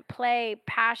transmutation, and then play,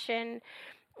 passion.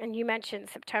 And you mentioned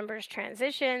September's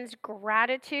transitions,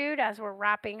 gratitude as we're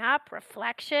wrapping up,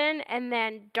 reflection, and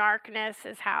then darkness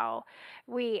is how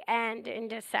we end in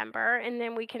December, and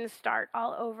then we can start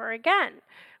all over again,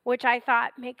 which I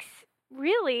thought makes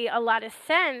really a lot of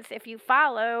sense if you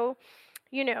follow,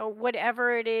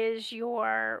 whatever it is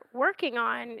you're working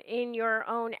on in your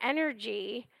own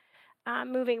energy.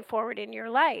 Moving forward in your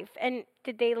life. And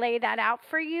did they lay that out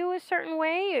for you a certain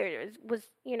way?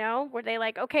 Or were they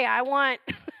like, okay, I want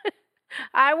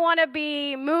to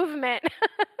be movement.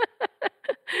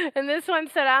 And this one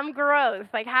said, I'm growth.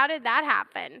 Like, how did that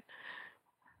happen?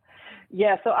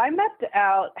 Yeah, so I mapped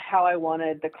out how I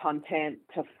wanted the content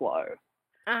to flow.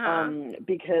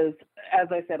 Because, as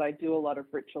I said, I do a lot of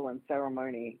ritual and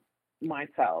ceremony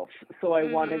myself. So I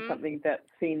wanted something that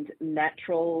seemed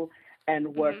natural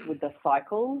and worked with the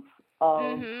cycles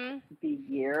of the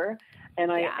year.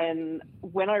 And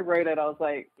when I wrote it, I was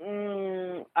like,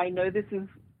 I know this is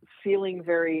feeling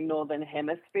very Northern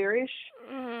Hemisphere-ish,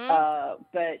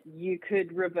 but you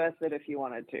could reverse it if you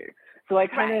wanted to. So I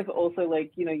kind of also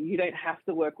you don't have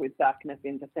to work with darkness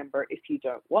in December if you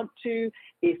don't want to.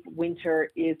 If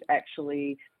winter is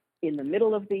actually in the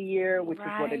middle of the year, which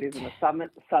is what it is in the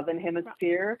Southern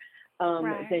Hemisphere,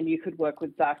 then you could work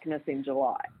with darkness in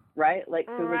July. Right? So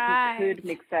you could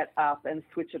mix that up and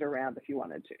switch it around if you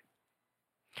wanted to.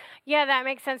 Yeah, that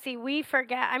makes sense. See, we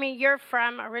forget. I mean, you're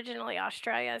from originally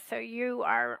Australia, so you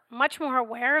are much more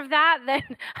aware of that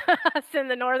than us in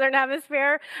the Northern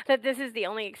Hemisphere, that this is the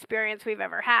only experience we've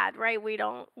ever had, right? We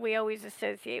always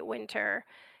associate winter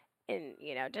in,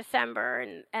 December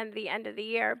and the end of the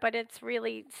year, but it's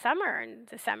really summer in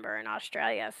December in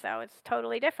Australia, so it's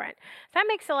totally different. That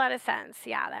makes a lot of sense.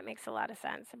 Yeah, that makes a lot of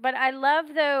sense. But I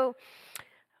love, though,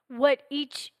 what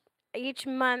each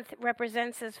month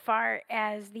represents as far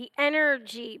as the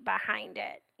energy behind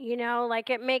it.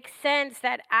 It makes sense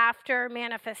that after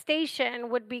manifestation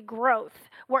would be growth,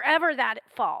 wherever that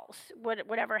falls,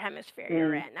 whatever hemisphere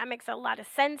you're in. That makes a lot of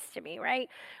sense to me, right?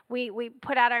 We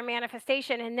put out our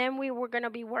manifestation, and then we were going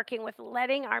to be working with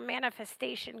letting our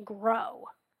manifestation grow.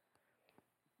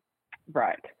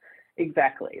 Right.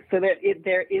 Exactly. So that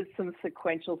there is some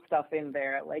sequential stuff in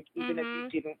there, like even if you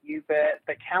didn't use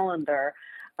the calendar,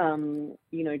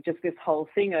 just this whole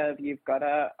thing of you've got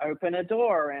to open a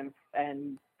door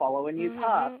and follow a new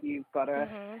path. You've got to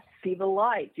see the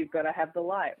light. You've got to have the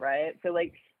light, right? So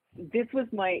this was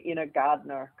my inner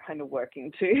gardener kind of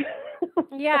working too.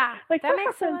 Yeah, that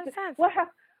makes a lot of sense.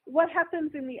 What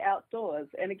happens in the outdoors?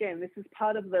 And again, this is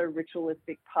part of the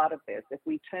ritualistic part of this. If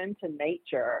we turn to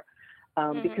nature,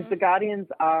 because the guardians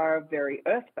are very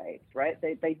earth-based, right?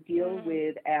 They deal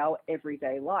with our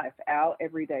everyday life. Our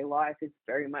everyday life is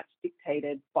very much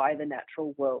dictated by the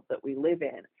natural world that we live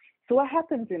in. So what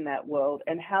happens in that world,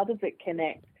 and how does it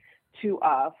connect to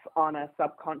us on a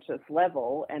subconscious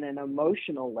level and an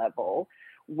emotional level,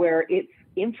 where it's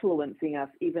influencing us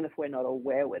even if we're not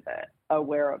aware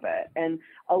of it. And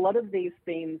a lot of these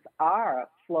themes are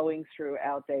flowing through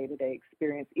our day-to-day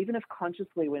experience, even if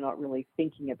consciously we're not really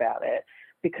thinking about it,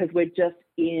 because we're just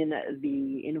in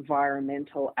the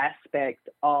environmental aspect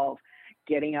of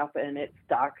getting up and it's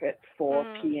dark at 4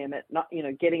 p.m.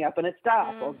 getting up and it's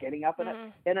dark, or getting up and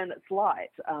it's light.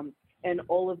 And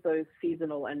all of those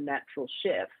seasonal and natural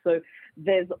shifts. So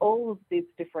there's all of these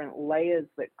different layers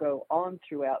that go on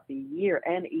throughout the year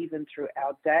and even through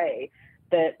our day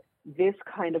that this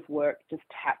kind of work just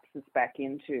taps us back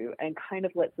into and kind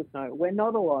of lets us know we're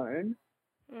not alone.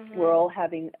 Mm-hmm. We're all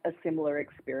having a similar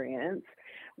experience.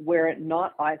 We're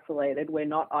not isolated. We're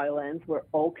not islands. We're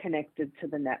all connected to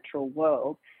the natural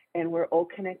world, and we're all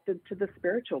connected to the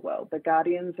spiritual world. The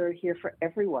guardians are here for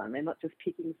everyone. They're not just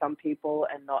picking some people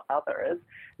and not others.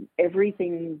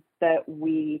 Everything that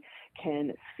we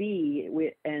can see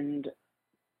and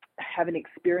have an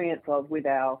experience of with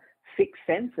our six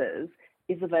senses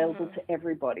is available to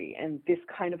everybody. And this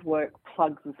kind of work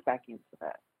plugs us back into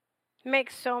that.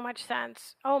 Makes so much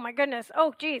sense. Oh my goodness.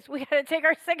 Oh geez, we got to take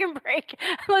our second break.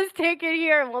 Let's take it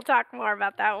here and we'll talk more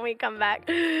about that when we come back.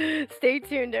 Stay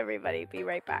tuned, everybody. Be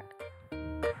right back.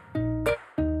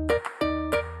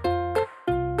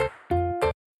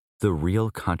 The Real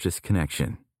Conscious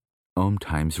Connection. Om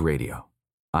Times Radio.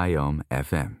 IOM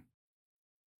FM.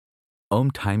 Om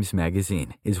Times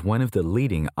Magazine is one of the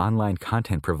leading online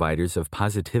content providers of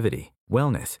positivity,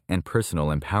 wellness, and personal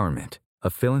empowerment. A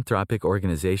philanthropic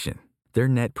organization, their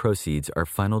net proceeds are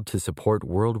funneled to support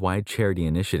worldwide charity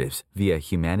initiatives via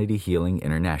Humanity Healing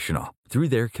International. Through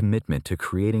their commitment to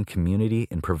creating community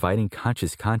and providing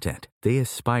conscious content, they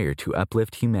aspire to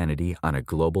uplift humanity on a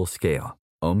global scale.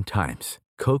 Om Times,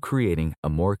 co-creating a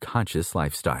more conscious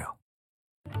lifestyle.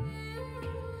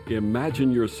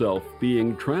 Imagine yourself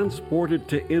being transported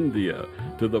to India,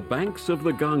 to the banks of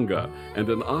the Ganga and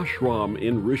an ashram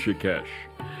in Rishikesh.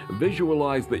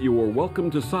 Visualize that you are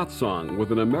welcome to satsang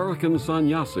with an American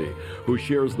sannyasi who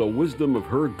shares the wisdom of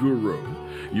her guru.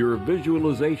 Your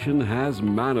visualization has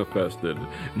manifested.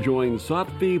 Join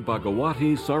Sattvi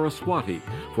Bhagawati Saraswati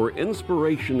for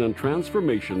inspiration and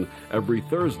transformation every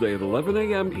Thursday at 11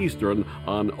 a.m. Eastern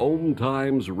on Om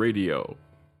Times Radio.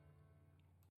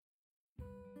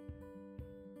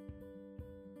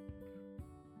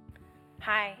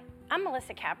 Hi, I'm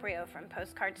Melissa Caprio from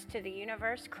Postcards to the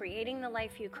Universe, creating the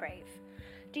life you crave.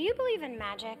 Do you believe in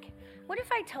magic? What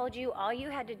if I told you all you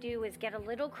had to do was get a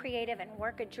little creative and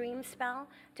work a dream spell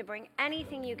to bring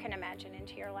anything you can imagine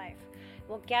into your life?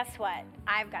 Well, guess what?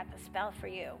 I've got the spell for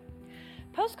you.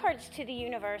 Postcards to the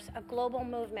Universe, a global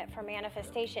movement for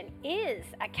manifestation, is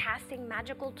a casting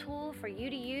magical tool for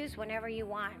you to use whenever you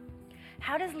want.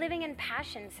 How does living in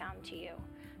passion sound to you?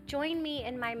 Join me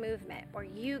in my movement where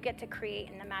you get to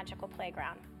create in the magical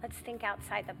playground. Let's think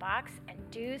outside the box and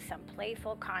do some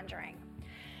playful conjuring.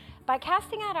 By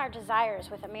casting out our desires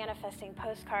with a manifesting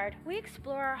postcard, we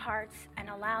explore our hearts and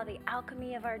allow the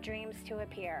alchemy of our dreams to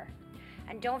appear.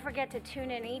 And don't forget to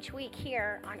tune in each week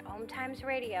here on Om Times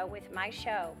Radio with my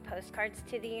show, Postcards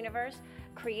to the Universe,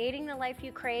 creating the life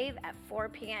you crave at 4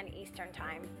 p.m. Eastern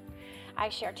Time. I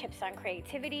share tips on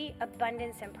creativity,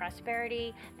 abundance, and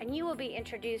prosperity, and you will be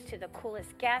introduced to the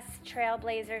coolest guests,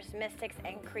 trailblazers, mystics,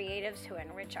 and creatives who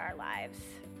enrich our lives.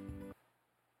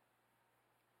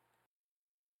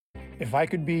 If I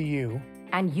could be you,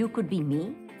 and you could be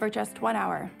me, for just 1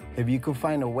 hour. If you could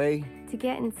find a way to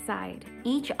get inside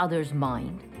each other's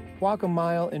mind. Walk a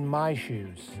mile in my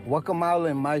shoes. Walk a mile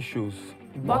in my shoes.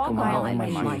 Walk a mile in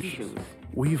my shoes.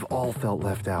 We've all felt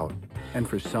left out, and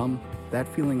for some, that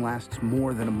feeling lasts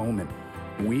more than a moment.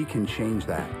 We can change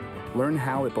that. Learn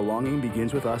how at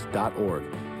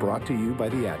belongingbeginswithus.org. Brought to you by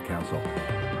the Ad Council.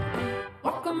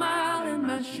 Walk a mile in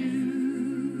my shoes.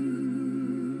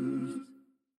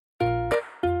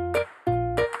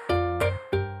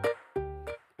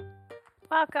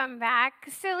 Welcome back.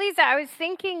 So, Lisa, I was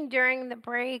thinking during the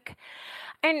break,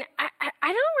 and I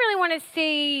don't really want to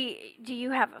say, do you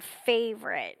have a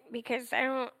favorite? Because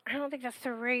I don't think that's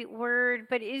the right word.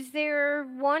 But is there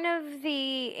one of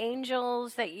the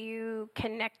angels that you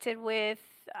connected with,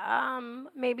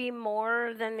 maybe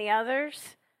more than the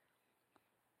others?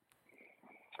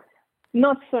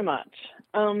 Not so much.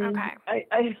 Okay.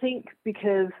 I think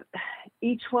because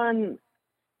each one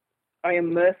I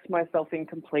immersed myself in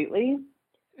completely.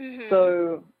 Mm-hmm.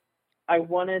 So I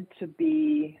wanted to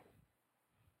be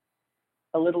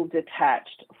a little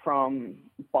detached from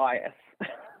bias.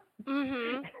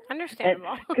 Mm-hmm.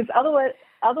 Understandable. Because otherwise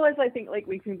I think like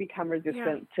we can become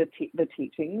resistant to the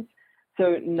teachings.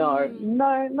 So no,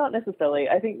 not necessarily.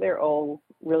 I think they're all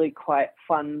really quite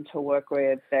fun to work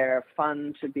with. They're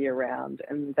fun to be around,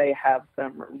 and they have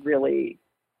some really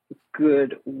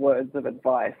good words of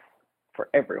advice for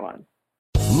everyone.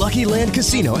 Lucky Land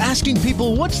Casino, asking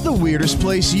people, what's the weirdest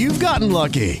place you've gotten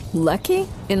lucky? Lucky?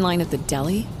 In line at the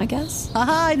deli, I guess?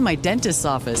 Aha, in my dentist's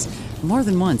office. More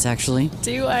than once, actually.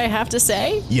 Do I have to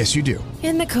say? Yes, you do.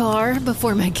 In the car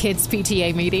before my kids'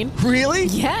 PTA meeting. Really?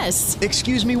 Yes.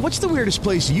 Excuse me, what's the weirdest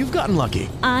place you've gotten lucky?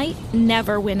 I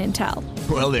never win and tell.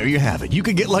 Well, there you have it. You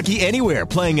can get lucky anywhere,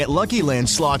 playing at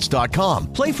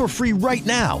LuckyLandSlots.com. Play for free right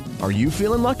now. Are you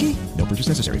feeling lucky? No purchase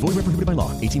necessary. Void where prohibited by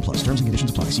law. 18 plus. Terms and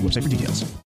conditions apply. See website for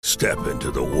details. Step into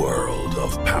the world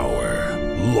of power,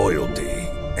 loyalty,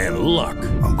 and luck.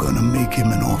 I'm gonna make him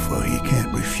an offer he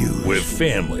can't refuse. With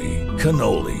family,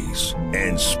 cannolis,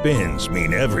 and spins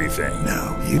mean everything.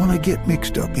 Now, you wanna get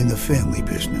mixed up in the family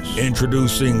business.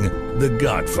 Introducing The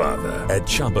Godfather at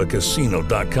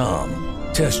ChumbaCasino.com.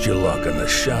 Test your luck in the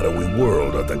shadowy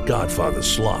world of The Godfather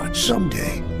slot.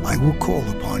 Someday, I will call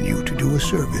upon you to do a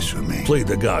service for me. Play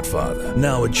The Godfather,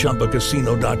 now at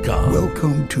ChumbaCasino.com.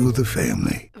 Welcome to the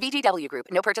family. VGW Group.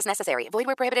 No purchase necessary. Void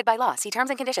where prohibited by law. See terms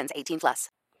and conditions. 18 plus.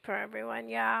 For everyone,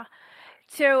 yeah.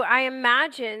 So I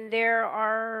imagine there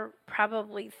are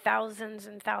probably thousands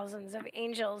and thousands of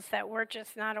angels that we're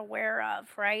just not aware of,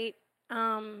 right?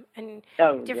 And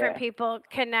different people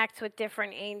connect with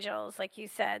different angels. Like you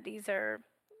said, these are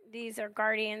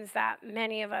guardians that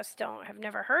many of us have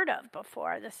never heard of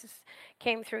before.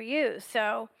 Came through you.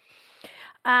 So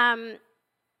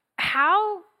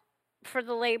how, for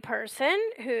the layperson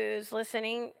who's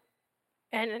listening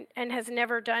and has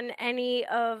never done any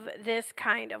of this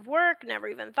kind of work, never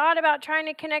even thought about trying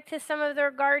to connect to some of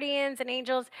their guardians and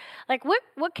angels, like what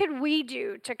could we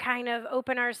do to kind of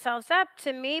open ourselves up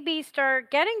to maybe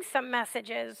start getting some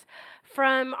messages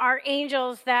from our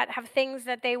angels that have things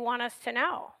that they want us to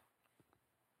know?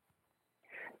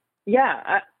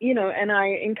 Yeah, and I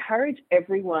encourage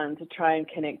everyone to try and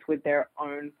connect with their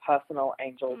own personal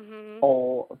angels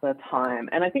all the time.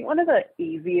 And I think one of the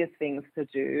easiest things to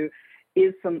do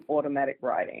is some automatic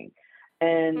writing.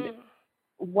 And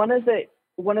one of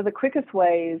the quickest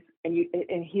ways, and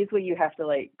here's where you have to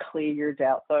like clear your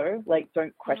doubt though, like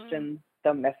don't question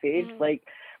the message. Like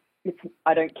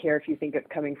I don't care if you think it's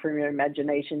coming from your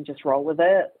imagination, just roll with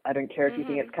it. I don't care if you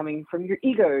think it's coming from your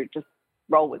ego, just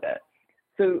roll with it.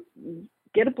 So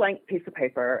get a blank piece of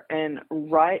paper and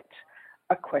write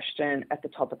a question at the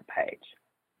top of the page,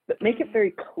 but make it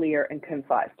very clear and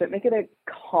concise. Don't make it a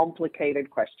complicated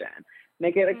question.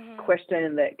 Make it a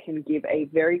question that can give a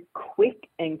very quick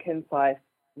and concise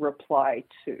reply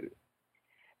to.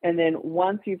 And then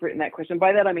once you've written that question,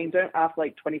 by that I mean don't ask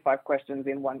like 25 questions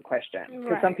in one question,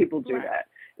 because some people do that.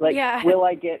 Like, will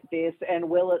I get this, and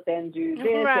will it then do this,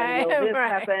 and will this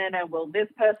happen, and will this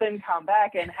person come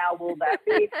back, and how will that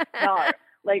be? No,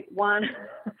 like one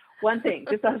thing,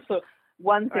 just ask for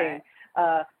one thing.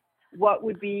 What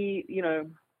would be,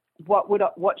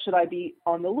 what should I be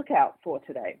on the lookout for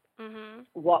today?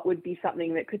 What would be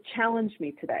something that could challenge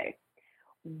me today?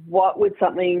 What would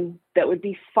something that would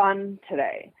be fun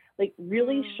today? Like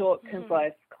really short,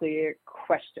 concise, clear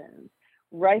questions.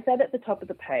 Write that at the top of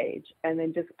the page, and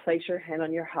then just place your hand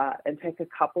on your heart and take a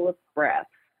couple of breaths,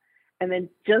 and then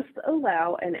just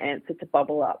allow an answer to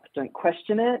bubble up. Don't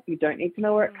question it. You don't need to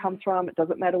know where it comes from. It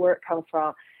doesn't matter where it comes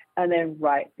from. And then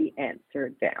write the answer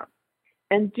down.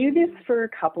 And do this for a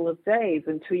couple of days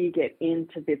until you get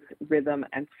into this rhythm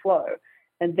and flow.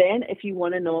 And then if you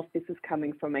want to know if this is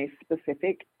coming from a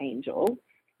specific angel,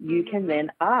 you can then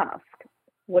ask,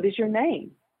 what is your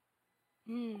name?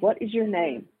 What is your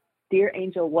name? Dear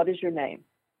angel, what is your name?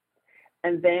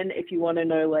 And then if you want to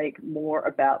know like more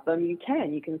about them, you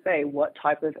can say, what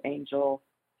type of angel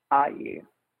are you?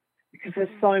 Because there's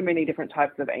so many different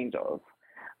types of angels.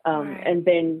 And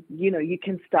then, you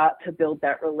can start to build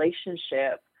that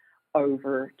relationship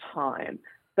over time.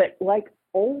 But like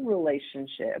all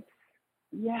relationships,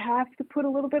 you have to put a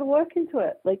little bit of work into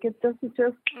it. Like it doesn't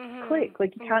just click.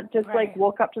 Like you can't just like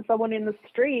walk up to someone in the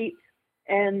street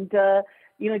and,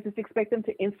 just expect them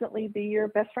to instantly be your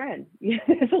best friend.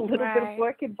 There's a little bit of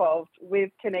work involved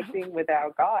with connecting with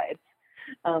our guides.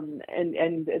 And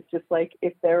it's just like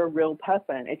if they're a real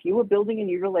person, if you were building a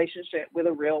new relationship with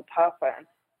a real person,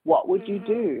 what would you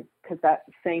do? Because that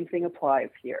same thing applies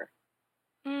here.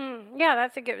 Yeah,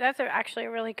 that's actually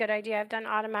a really good idea. I've done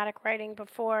automatic writing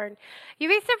before. And you'd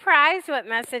be surprised what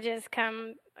messages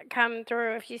come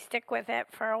through if you stick with it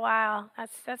for a while.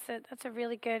 That's a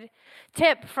really good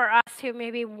tip for us who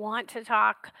maybe want to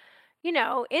talk,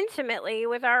 intimately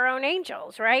with our own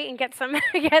angels, right? And get some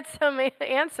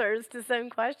answers to some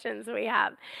questions we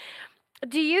have.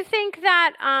 Do you think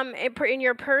that, in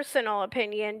your personal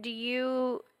opinion, do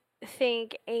you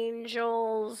think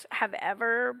angels have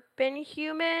ever been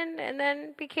human and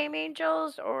then became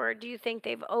angels, or do you think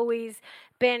they've always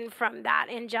been from that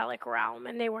angelic realm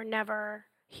and they were never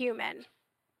human?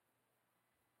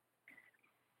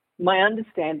 My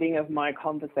understanding of my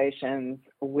conversations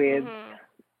with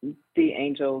the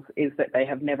angels is that they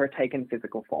have never taken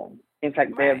physical form. In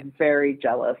fact, they're very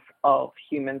jealous of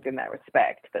humans in that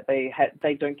respect, that they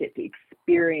don't get to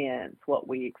experience what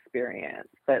we experience,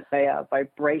 that they are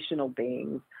vibrational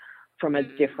beings from a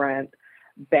different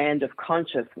band of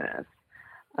consciousness.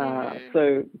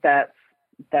 So that's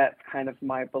kind of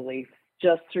my belief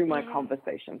just through my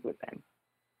conversations with them.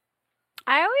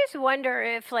 I always wonder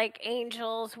if like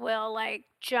angels will like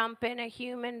jump in a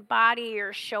human body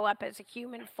or show up as a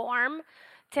human form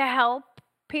to help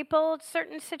people in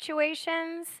certain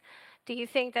situations. Do you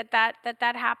think that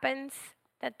happens?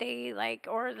 That they like,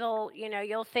 or they'll,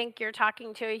 you'll think you're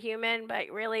talking to a human,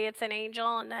 but really it's an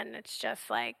angel, and then it's just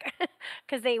like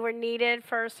because they were needed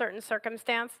for a certain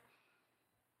circumstance?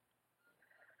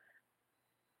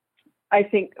 I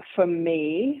think for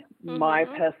me, my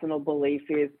personal belief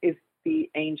is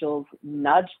the angels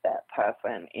nudge that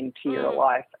person into your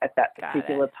life at that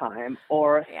particular time,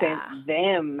 or sent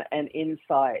them an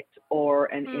insight or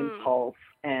an impulse,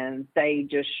 and they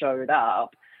just showed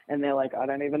up and they're like, I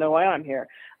don't even know why I'm here.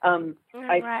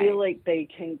 I feel like they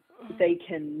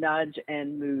can nudge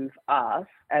and move us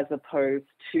as opposed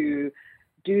to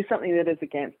do something that is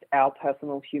against our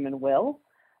personal human will.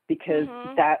 Because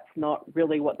that's not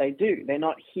really what they do. They're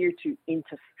not here to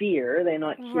interfere. They're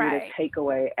not here to take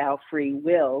away our free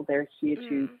will. They're here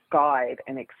to guide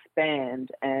and expand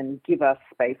and give us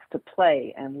space to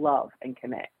play and love and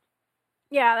connect.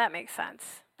 Yeah, that makes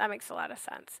sense. That makes a lot of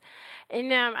sense.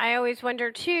 And I always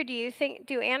wonder, too,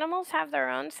 do animals have their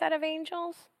own set of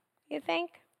angels, you think?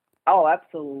 Oh,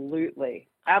 absolutely.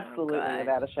 Absolutely,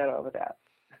 without a shadow of a doubt.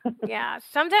 Yeah,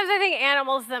 sometimes I think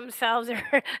animals themselves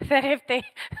are that if they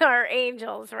are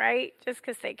angels, right? Just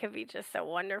because they can be just so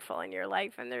wonderful in your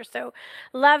life and they're so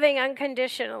loving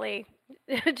unconditionally,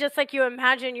 just like you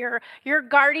imagine your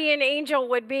guardian angel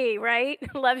would be, right?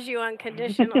 Loves you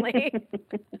unconditionally.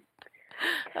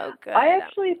 Oh, good. I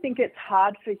actually think it's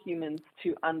hard for humans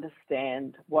to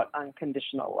understand what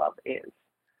unconditional love is.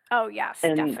 Oh, yes,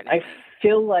 and definitely. I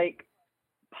feel like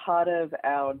part of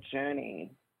our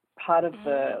journey, part of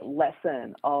the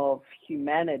lesson of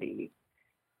humanity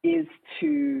is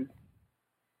to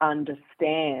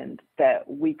understand that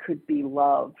we could be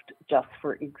loved just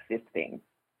for existing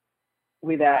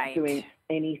without doing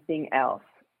anything else.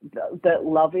 That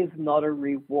love is not a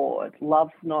reward.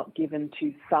 Love's not given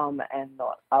to some and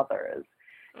not others.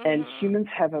 And humans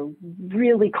have a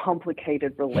really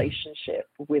complicated relationship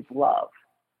with love.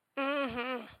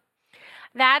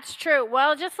 That's true.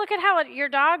 Well, just look at how your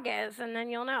dog is, and then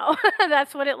you'll know.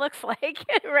 That's what it looks like,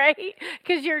 right?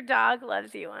 Because your dog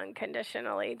loves you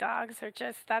unconditionally. Dogs are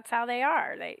that's how they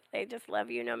are. They just love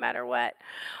you no matter what.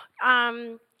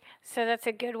 So that's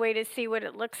a good way to see what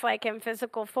it looks like in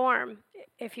physical form,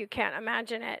 if you can't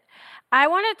imagine it. I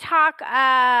want to talk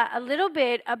a little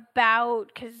bit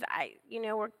about, because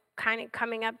we're kind of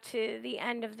coming up to the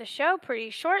end of the show pretty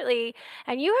shortly,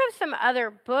 and you have some other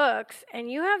books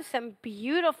and you have some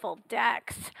beautiful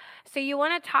decks. So you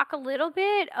want to talk a little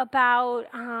bit about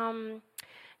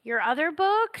your other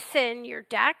books and your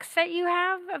decks that you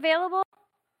have available?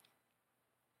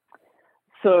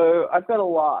 So I've got a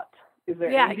lot. Is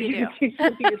there you do.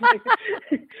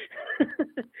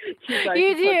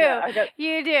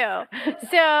 You do.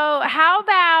 So how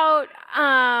about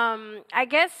I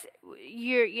guess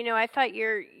I thought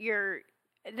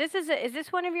is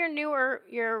this one of your newer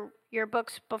your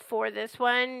books before this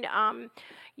one?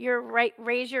 Your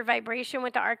Raise Your Vibration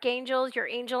with the Archangels, your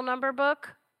angel number book?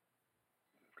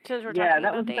 So we're talking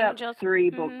that was the about angels.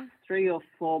 3 or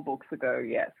 4 books ago,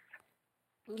 yes.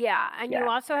 Yeah, and you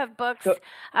also have books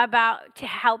about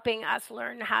helping us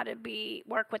learn how to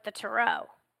work with the tarot,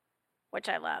 which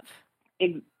I love.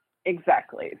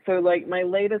 Exactly. So, like my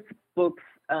latest books,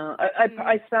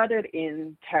 I started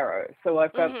in tarot. So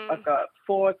I've got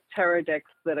 4 tarot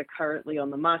decks that are currently on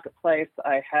the marketplace.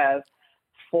 I have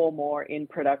 4 more in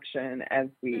production as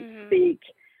we speak.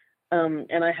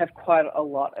 And I have quite a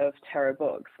lot of tarot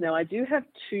books. Now, I do have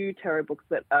 2 tarot books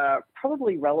that are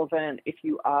probably relevant if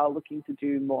you are looking to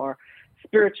do more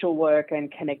spiritual work and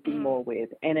connecting more with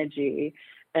energy.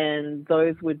 And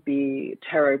those would be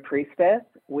Tarot Priestess,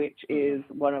 which is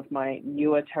one of my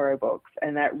newer tarot books.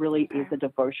 And that really is a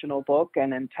devotional book,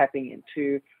 and I'm tapping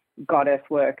into goddess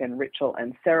work and ritual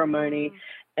and ceremony.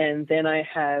 And then I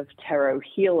have Tarot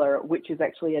Healer, which is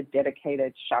actually a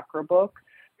dedicated chakra book.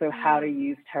 So how to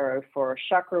use tarot for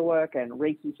chakra work and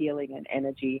Reiki healing and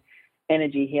energy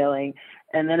healing.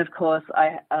 And then, of course,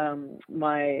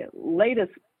 my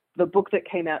latest the book that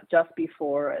came out just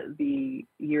before the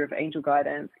Year of Angel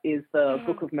Guidance is the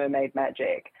Book of Mermaid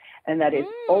Magic. And that is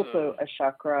also a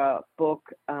chakra book.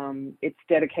 It's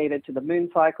dedicated to the moon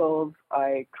cycles.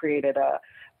 I created a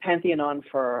pantheon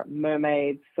for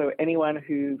mermaids. So anyone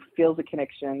who feels a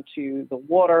connection to the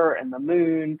water and the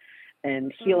moon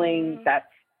and healing,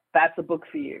 that's a book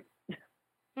for you.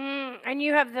 And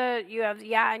you have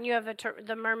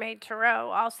the Mermaid Tarot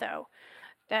also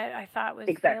that I thought was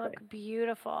they look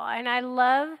beautiful. And I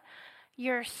love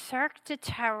your Cirque du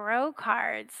Tarot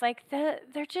cards. Like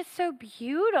they're just so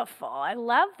beautiful. I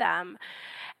love them.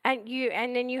 And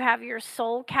then you have your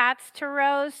Soul Cats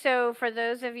Tarot. So for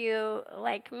those of you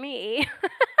like me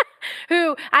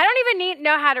who I don't even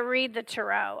know how to read the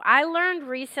tarot. I learned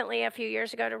recently a few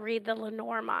years ago to read the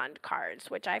Lenormand cards,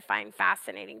 which I find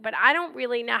fascinating. But I don't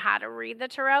really know how to read the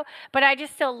tarot. But I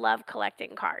just still love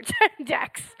collecting cards and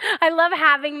decks. I love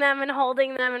having them and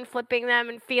holding them and flipping them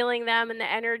and feeling them and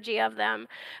the energy of them.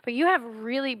 But you have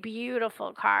really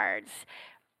beautiful cards.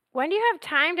 When do you have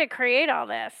time to create all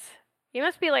this? You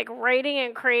must be like writing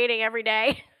and creating every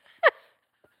day.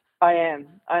 I am,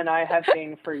 and I have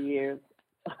been for years.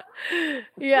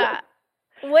 Yeah.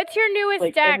 What's your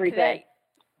newest deck?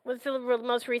 What's the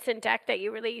most recent deck that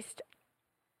you released?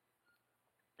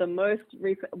 The most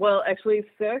recent, well, actually,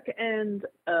 Cirque and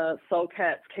Soul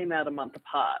Cats came out a month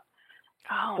apart.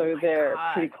 Oh, so they're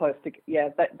pretty close to. Yeah,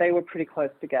 they were pretty close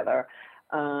together.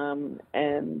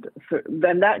 And so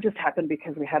then that just happened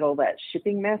because we had all that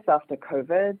shipping mess after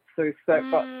COVID. So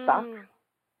Cirque got stuck.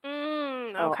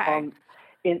 Okay.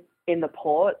 In the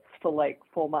ports for like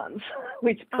 4 months,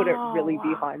 which put it really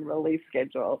behind release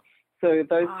schedule. So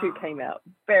those two came out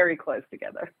very close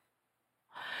together.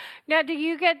 Now,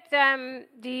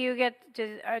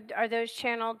 are those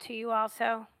channeled to you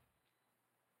also?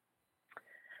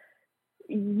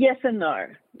 Yes and no.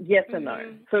 Yes and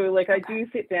no. So like I do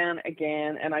sit down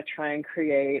again and I try and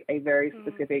create a very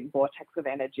specific vortex of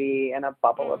energy and a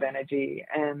bubble of energy.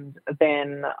 And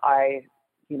then I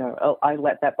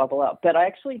let that bubble up. But I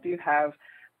actually do have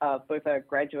both a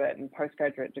graduate and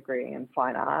postgraduate degree in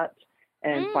fine art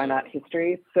and fine art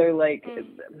history. So like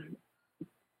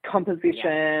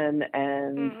composition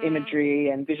and imagery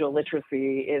and visual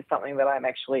literacy is something that I'm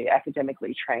actually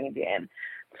academically trained in.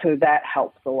 So that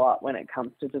helps a lot when it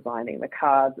comes to designing the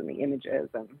cards and the images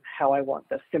and how I want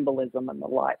the symbolism and the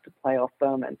light to play off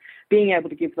them and being able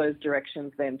to give those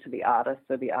directions then to the artist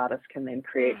so the artist can then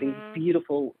create these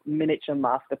beautiful miniature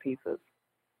masterpieces.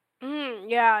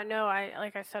 Yeah, no,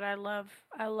 I love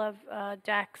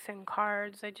decks and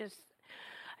cards. I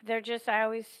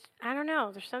don't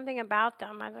know, there's something about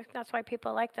them. That's why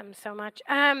people like them so much.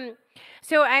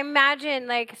 So I imagine,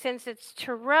 like, since it's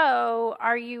tarot,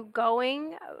 are you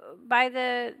going by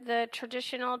the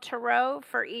traditional tarot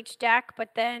for each deck?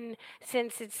 But then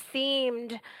since it's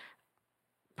themed,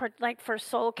 for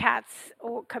Soul Cats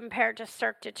compared to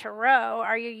Cirque du Tarot,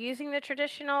 are you using the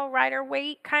traditional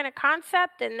Rider-Waite kind of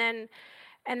concept and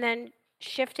then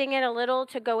shifting it a little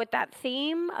to go with that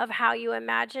theme of how you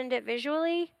imagined it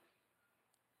visually?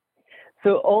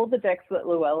 So all the decks that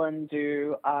Llewellyn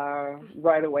do are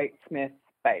Rider-Waite Smith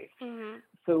based.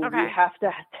 So we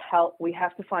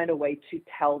have to find a way to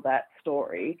tell that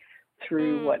story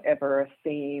through whatever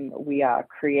theme we are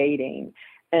creating.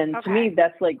 And to me,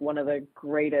 that's like one of the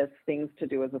greatest things to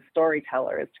do as a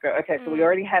storyteller is to go, okay, so we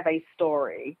already have a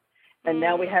story, and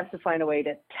now we have to find a way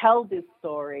to tell this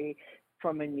story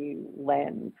from a new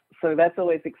lens. So that's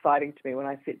always exciting to me when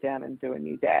I sit down and do a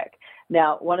new deck.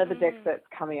 Now, one of the decks that's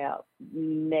coming out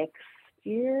next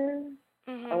year,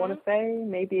 I want to say,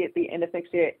 maybe at the end of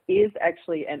next year, is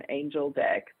actually an angel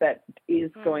deck that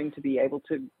is going to be able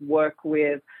to work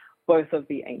with both of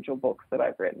the angel books that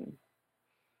I've written.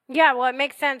 Yeah, well, it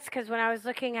makes sense because when I was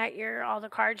looking at all the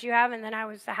cards you have, and then I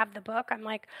have the book, I'm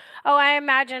like, oh, I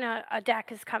imagine a deck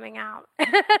is coming out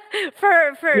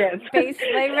for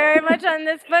basically very much on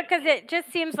this book because it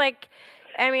just seems like,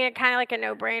 I mean, it kind of like a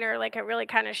no-brainer, like it really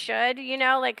kind of should,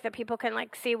 like the people can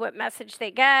like see what message they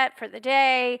get for the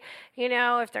day,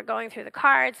 if they're going through the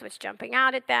cards, what's jumping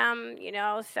out at them,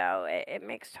 so it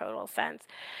makes total sense.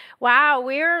 Wow,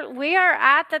 we are we're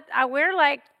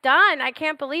like done. I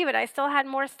can't believe it. I still had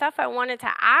more stuff I wanted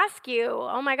to ask you.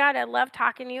 Oh my God, I love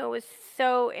talking to you. It was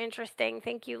so interesting.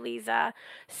 Thank you, Lisa,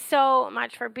 so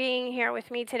much for being here with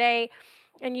me today.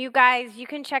 And you guys, you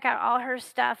can check out all her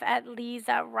stuff at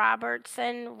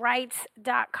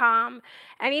LisaRobertsonWrites.com.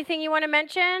 Anything you want to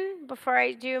mention before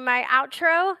I do my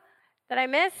outro that I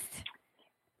missed?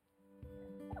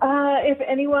 If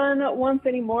anyone wants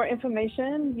any more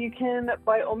information, you can,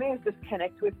 by all means, just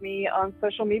connect with me on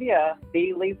social media,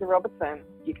 the Lisa Robertson.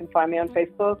 You can find me on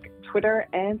Facebook, Twitter,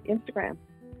 and Instagram.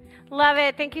 Love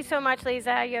it. Thank you so much,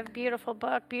 Lisa. You have a beautiful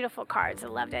book, beautiful cards. I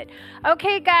loved it.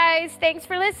 Okay, guys, thanks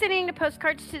for listening to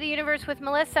Postcards to the Universe with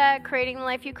Melissa, creating the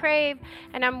life you crave.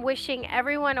 And I'm wishing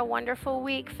everyone a wonderful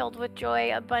week filled with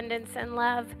joy, abundance, and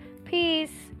love.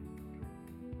 Peace.